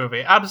this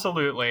movie.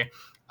 Absolutely. Yay.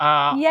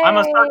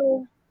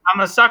 I'm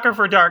a sucker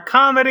for dark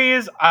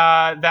comedies.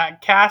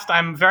 That cast,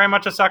 I'm very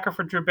much a sucker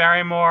for Drew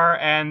Barrymore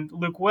and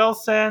Luke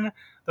Wilson.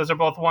 Those are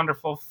both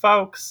wonderful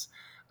folks.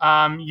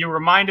 You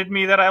reminded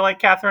me that I like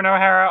Catherine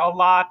O'Hara a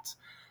lot.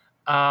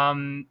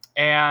 And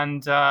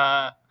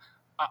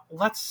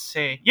let's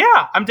see.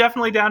 Yeah, I'm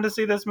definitely down to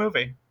see this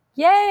movie.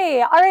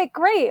 Yay. All right,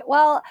 great.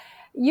 Well,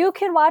 you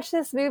can watch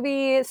this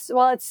movie.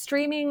 Well, it's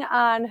streaming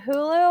on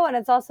Hulu, and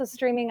it's also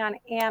streaming on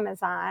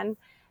Amazon.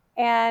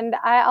 And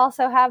I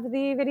also have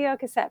the video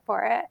cassette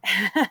for it.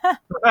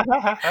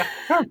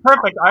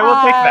 Perfect. I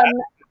will take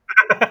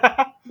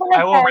that.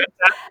 I will rent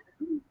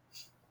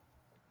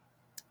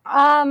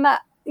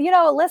that.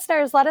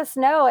 Listeners, let us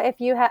know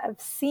if you have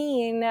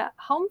seen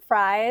Home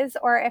Fries,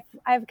 or if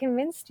I've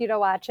convinced you to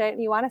watch it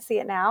and you want to see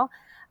it now.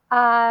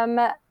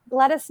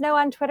 Let us know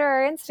on Twitter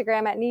or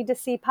Instagram at Need to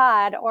See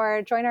Pod,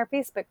 or join our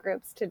Facebook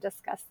groups to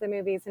discuss the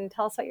movies and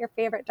tell us what your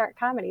favorite dark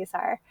comedies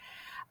are.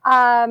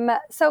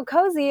 So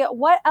Cozy,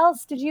 what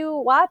else did you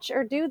watch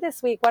or do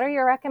this week? What are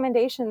your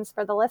recommendations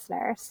for the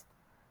listeners?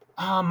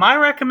 My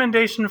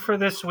recommendation for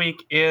this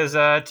week is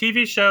a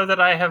TV show that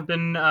I have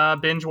been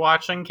binge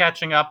watching,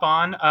 catching up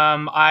on.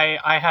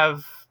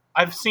 I've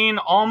seen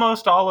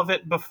almost all of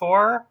it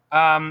before,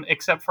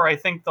 except for I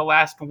think the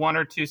last 1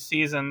 or 2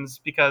 seasons,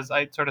 because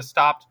I sort of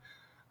stopped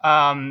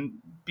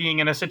being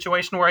in a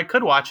situation where I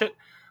could watch it.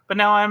 But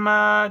now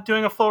I'm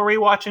doing a full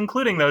rewatch,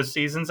 including those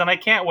seasons, and I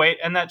can't wait.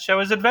 And that show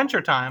is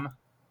Adventure Time.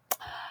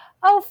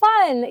 Oh,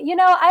 fun.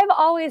 I've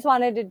always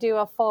wanted to do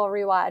a full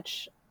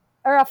rewatch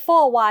or a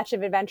full watch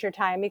of Adventure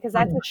Time, because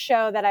that's a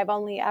show that I've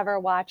only ever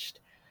watched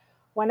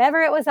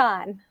whenever it was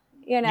on,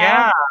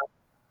 Yeah.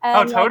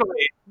 And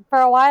totally. For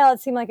a while,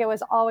 it seemed like it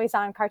was always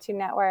on Cartoon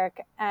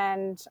Network,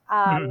 and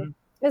it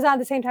was on at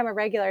the same time a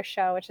regular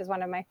show, which is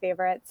one of my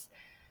favorites.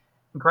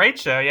 Great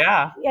show,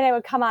 yeah. And it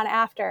would come on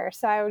after,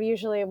 so I would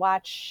usually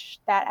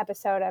watch that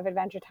episode of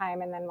Adventure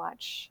Time and then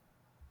watch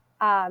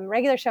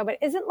regular show. But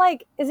is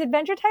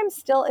Adventure Time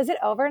still? Is it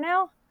over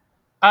now?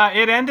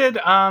 It ended,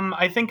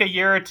 I think, a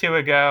year or 2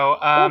 ago,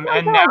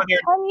 and now they're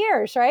 10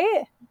 years,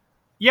 right?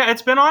 Yeah,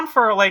 it's been on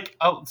for like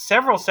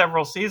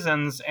several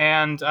seasons,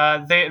 and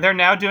they're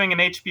now doing an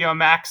HBO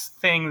Max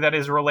thing that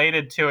is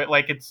related to it.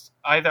 Like it's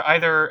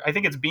either I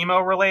think it's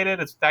BMO related.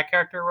 It's that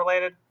character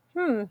related.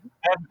 I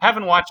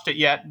haven't watched it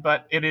yet,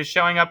 but it is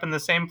showing up in the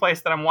same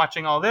place that I'm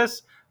watching all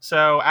this.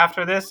 So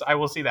after this, I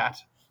will see that.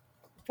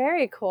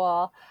 Very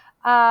cool.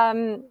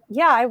 Yeah,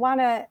 I want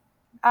to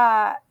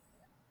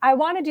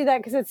do that,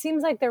 because it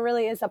seems like there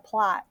really is a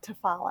plot to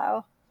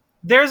follow.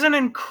 there's an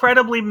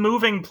incredibly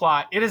moving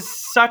plot. It is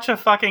such a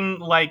fucking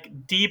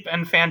like deep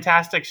and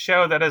fantastic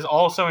show that is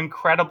also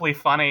incredibly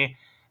funny.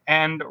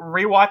 And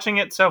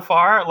rewatching it so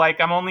far, like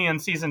I'm only in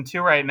season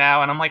 2 right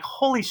now, and I'm like,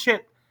 holy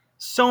shit,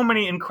 so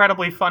many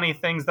incredibly funny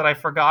things that I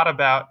forgot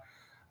about,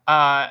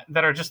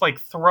 that are just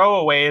like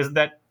throwaways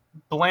that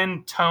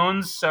blend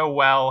tones so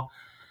well.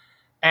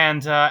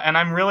 And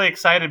I'm really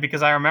excited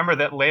because I remember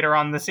that later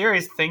on in the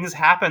series, things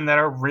happen that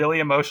are really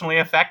emotionally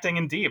affecting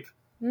and deep.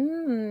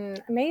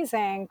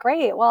 Amazing.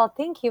 Great. Well,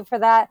 thank you for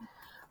that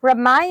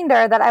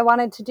reminder that I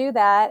wanted to do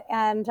that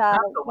and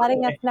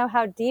letting us Absolutely. know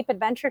how deep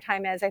Adventure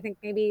Time is. I think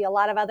maybe a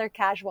lot of other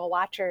casual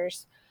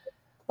watchers,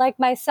 like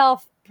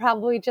myself,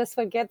 probably just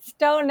would get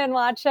stoned and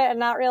watch it and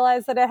not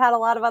realize that it had a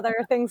lot of other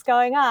things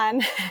going on.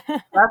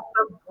 That's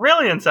the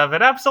brilliance of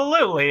it.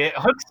 Absolutely. It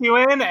hooks you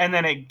in and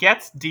then it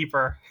gets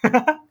deeper.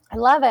 I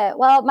love it.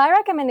 Well, my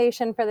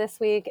recommendation for this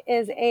week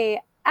is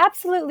a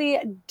absolutely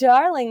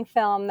darling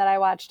film that I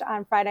watched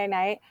on Friday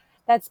night.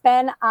 That's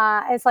been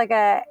it's like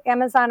a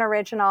Amazon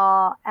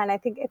original, and I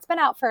think it's been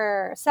out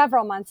for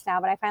several months now,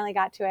 but I finally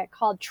got to it,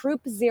 called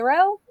Troop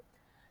Zero,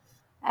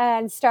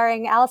 and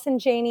starring Allison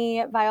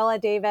Janney, Viola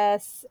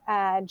Davis,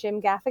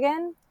 Jim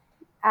Gaffigan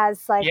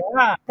as like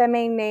Yeah. the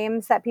main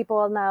names that people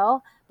will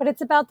know. But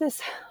it's about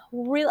this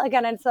real,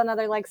 again, it's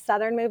another like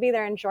Southern movie.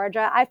 They're in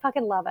Georgia. I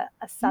fucking love it.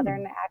 A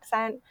Southern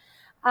accent.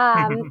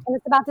 And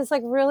it's about this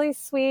like really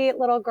sweet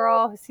little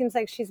girl who seems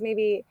like she's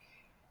maybe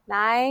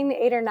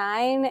 8 or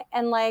 9,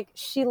 and like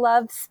she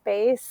loves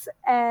space,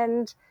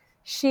 and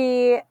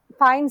she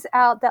finds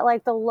out that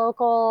like the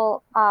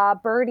local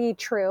birdie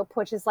troop,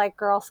 which is like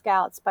Girl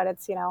Scouts, but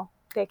it's,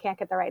 they can't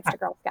get the rights to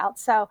Girl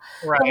Scouts. So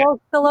Right.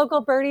 the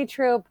local birdie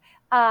troop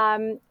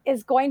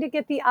is going to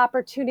get the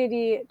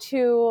opportunity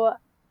to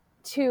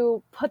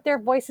put their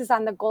voices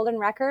on the golden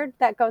record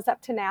that goes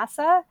up to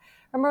NASA.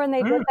 Remember when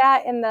they did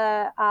that in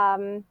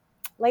the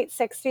late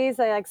 60s?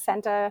 They like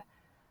sent a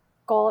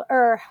gold,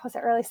 or was it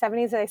early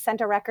 70s? They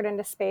sent a record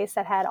into space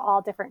that had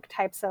all different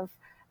types of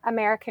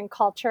American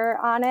culture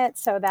on it,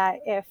 so that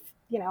if,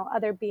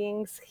 other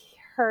beings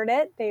heard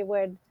it, they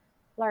would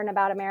learn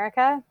about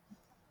America.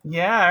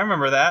 Yeah, I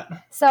remember that.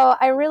 So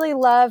I really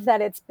love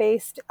that it's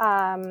based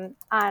on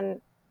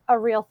a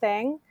real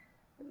thing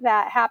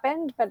that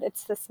happened, but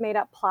it's this made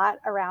up plot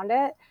around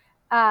it.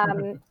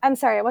 I'm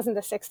sorry, it wasn't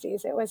the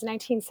 60s, it was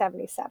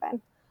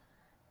 1977.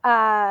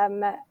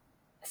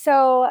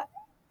 So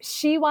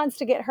she wants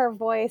to get her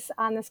voice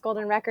on this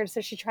golden record.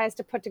 So she tries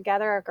to put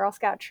together a Girl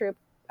Scout troop,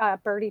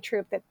 birdie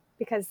troop, that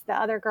because the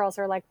other girls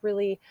are like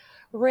really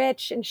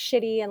rich and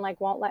shitty and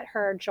like won't let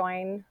her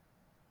join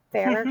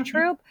their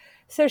troop.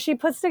 So she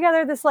puts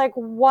together this like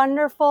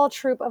wonderful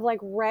troop of like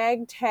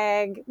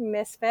ragtag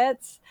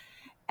misfits,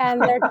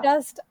 and they're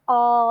just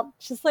all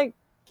just like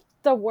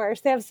the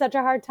worst. They have such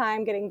a hard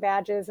time getting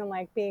badges and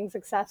like being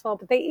successful,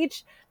 but they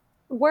each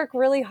work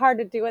really hard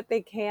to do what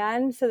they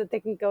can so that they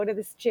can go to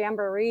this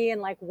jamboree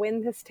and like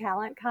win this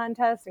talent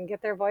contest and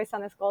get their voice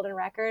on this golden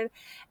record.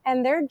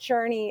 And their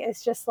journey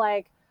is just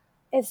like,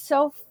 it's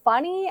so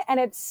funny and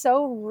it's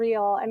so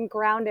real and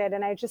grounded.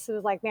 And I just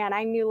was like, man,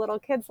 I knew little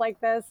kids like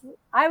this.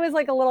 I was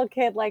like a little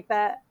kid like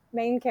that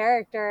main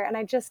character, and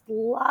I just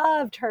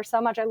loved her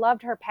so much. I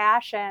loved her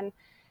passion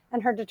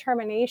and her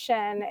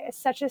determination. It's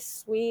such a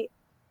sweet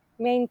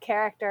main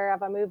character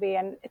of a movie.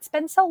 And it's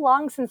been so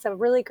long since a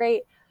really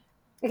great,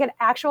 like an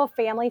actual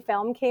family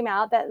film came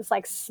out that is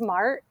like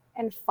smart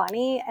and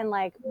funny and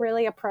like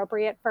really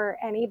appropriate for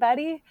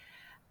anybody.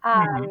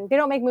 They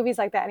don't make movies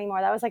like that anymore.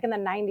 That was like in the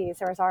 90s.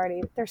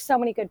 There's so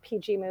many good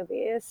PG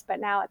movies, but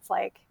now it's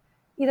like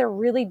either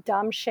really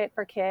dumb shit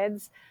for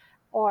kids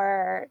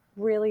or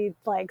really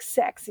like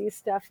sexy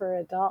stuff for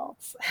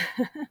adults.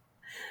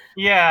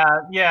 Yeah,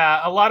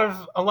 yeah. A lot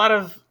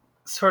of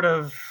sort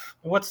of,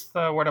 what's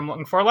the word I'm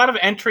looking for? A lot of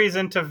entries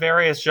into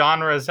various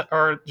genres,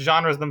 or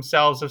genres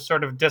themselves, have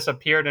sort of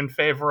disappeared in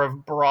favor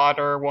of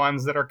broader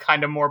ones that are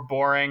kind of more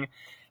boring.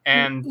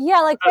 And Yeah,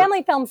 like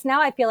family films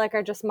now I feel like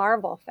are just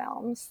Marvel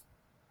films.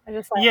 They're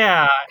just like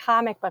yeah,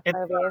 comic book it's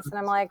movies. And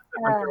I'm like,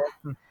 different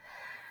direction.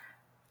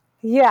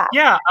 yeah.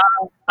 Yeah,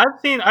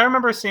 I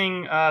remember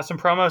seeing some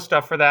promo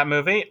stuff for that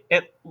movie.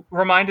 It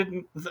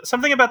reminded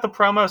something about the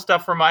promo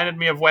stuff reminded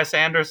me of Wes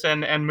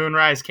Anderson and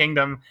Moonrise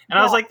Kingdom, and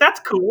I was Yeah. like, "That's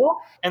cool."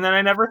 And then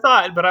I never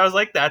thought, but I was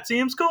like, "That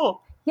seems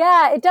cool."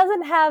 Yeah, it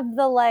doesn't have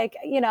the like,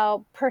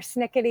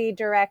 persnickety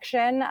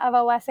direction of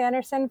a Wes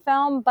Anderson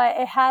film, but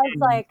it has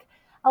like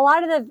a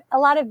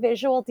lot of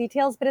visual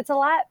details, but it's a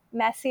lot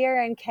messier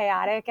and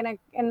chaotic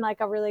in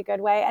like a really good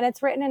way. And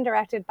it's written and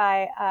directed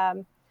by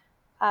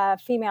a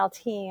female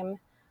team,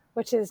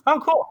 which is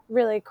Oh, cool.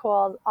 really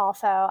cool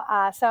also.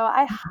 So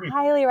I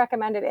highly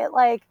recommend it. It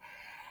like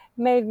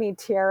made me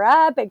tear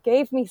up. It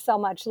gave me so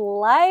much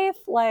life.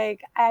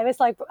 Like I was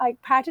like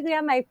practically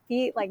on my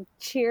feet, like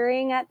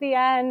cheering at the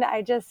end.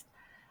 I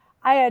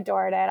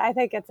adored it. I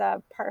think it's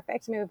a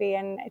perfect movie,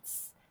 and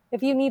it's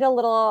if you need a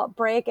little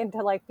break and to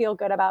like feel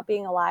good about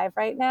being alive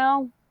right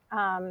now,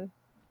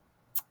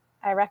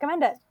 I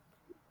recommend it.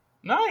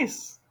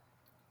 Nice.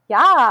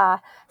 Yeah.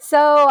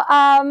 So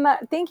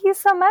thank you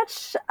so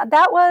much.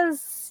 That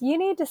was You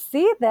Need to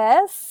See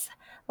This.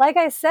 Like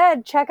I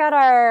said, check out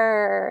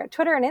our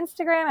Twitter and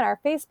Instagram and our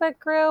Facebook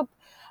group.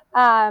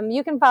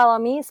 You can follow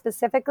me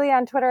specifically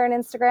on Twitter and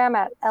Instagram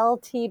at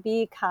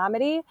LTB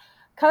Comedy.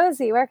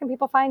 Cozy, where can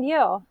people find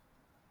you?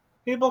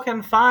 People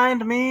can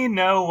find me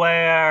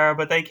nowhere,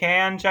 but they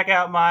can check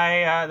out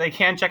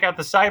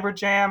the Cyber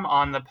Jam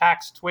on the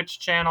PAX Twitch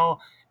channel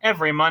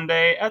every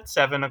Monday at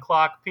 7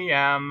 o'clock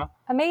p.m.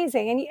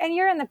 Amazing. And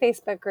you're in the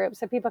Facebook group,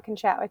 so people can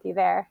chat with you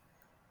there.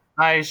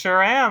 I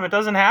sure am. It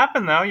doesn't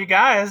happen, though. You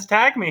guys,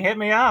 tag me. Hit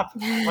me up.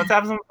 Let's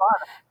have some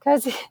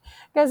fun.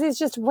 Because he's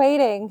just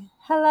waiting.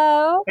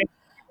 Hello?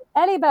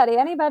 Anybody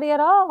at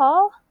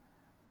all?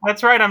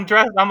 That's right.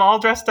 I'm all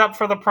dressed up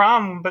for the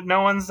prom, but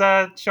no one's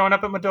showing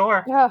up at my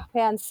door. Oh,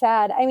 man,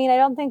 sad. I mean, I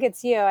don't think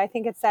it's you. I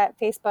think it's that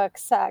Facebook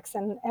sucks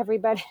and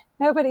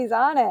nobody's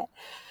on it.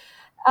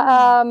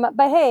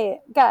 But hey,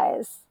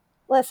 guys,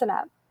 listen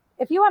up.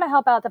 If you want to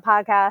help out the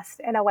podcast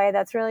in a way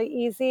that's really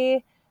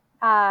easy,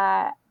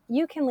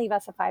 you can leave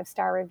us a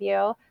 5-star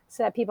review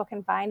so that people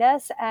can find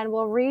us, and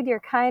we'll read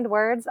your kind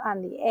words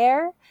on the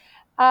air.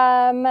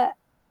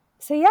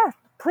 So yeah,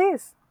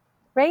 please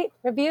rate,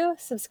 review,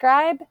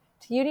 subscribe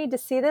to You Need to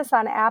See This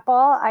on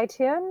Apple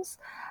iTunes.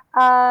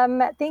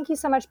 Thank you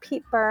so much,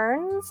 Pete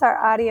Burns, our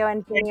audio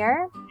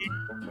engineer.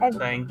 And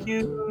thank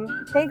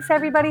you. Thanks,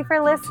 everybody,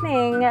 for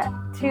listening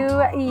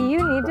to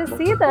You Need to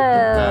See This.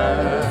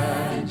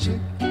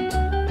 Magic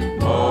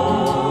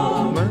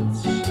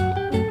moments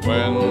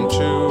when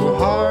two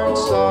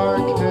hearts are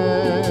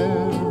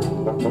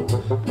caring.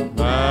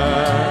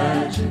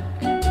 Magic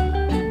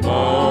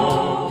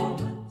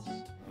moments.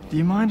 Do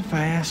you mind if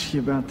I ask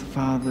you about the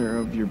father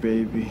of your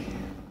baby?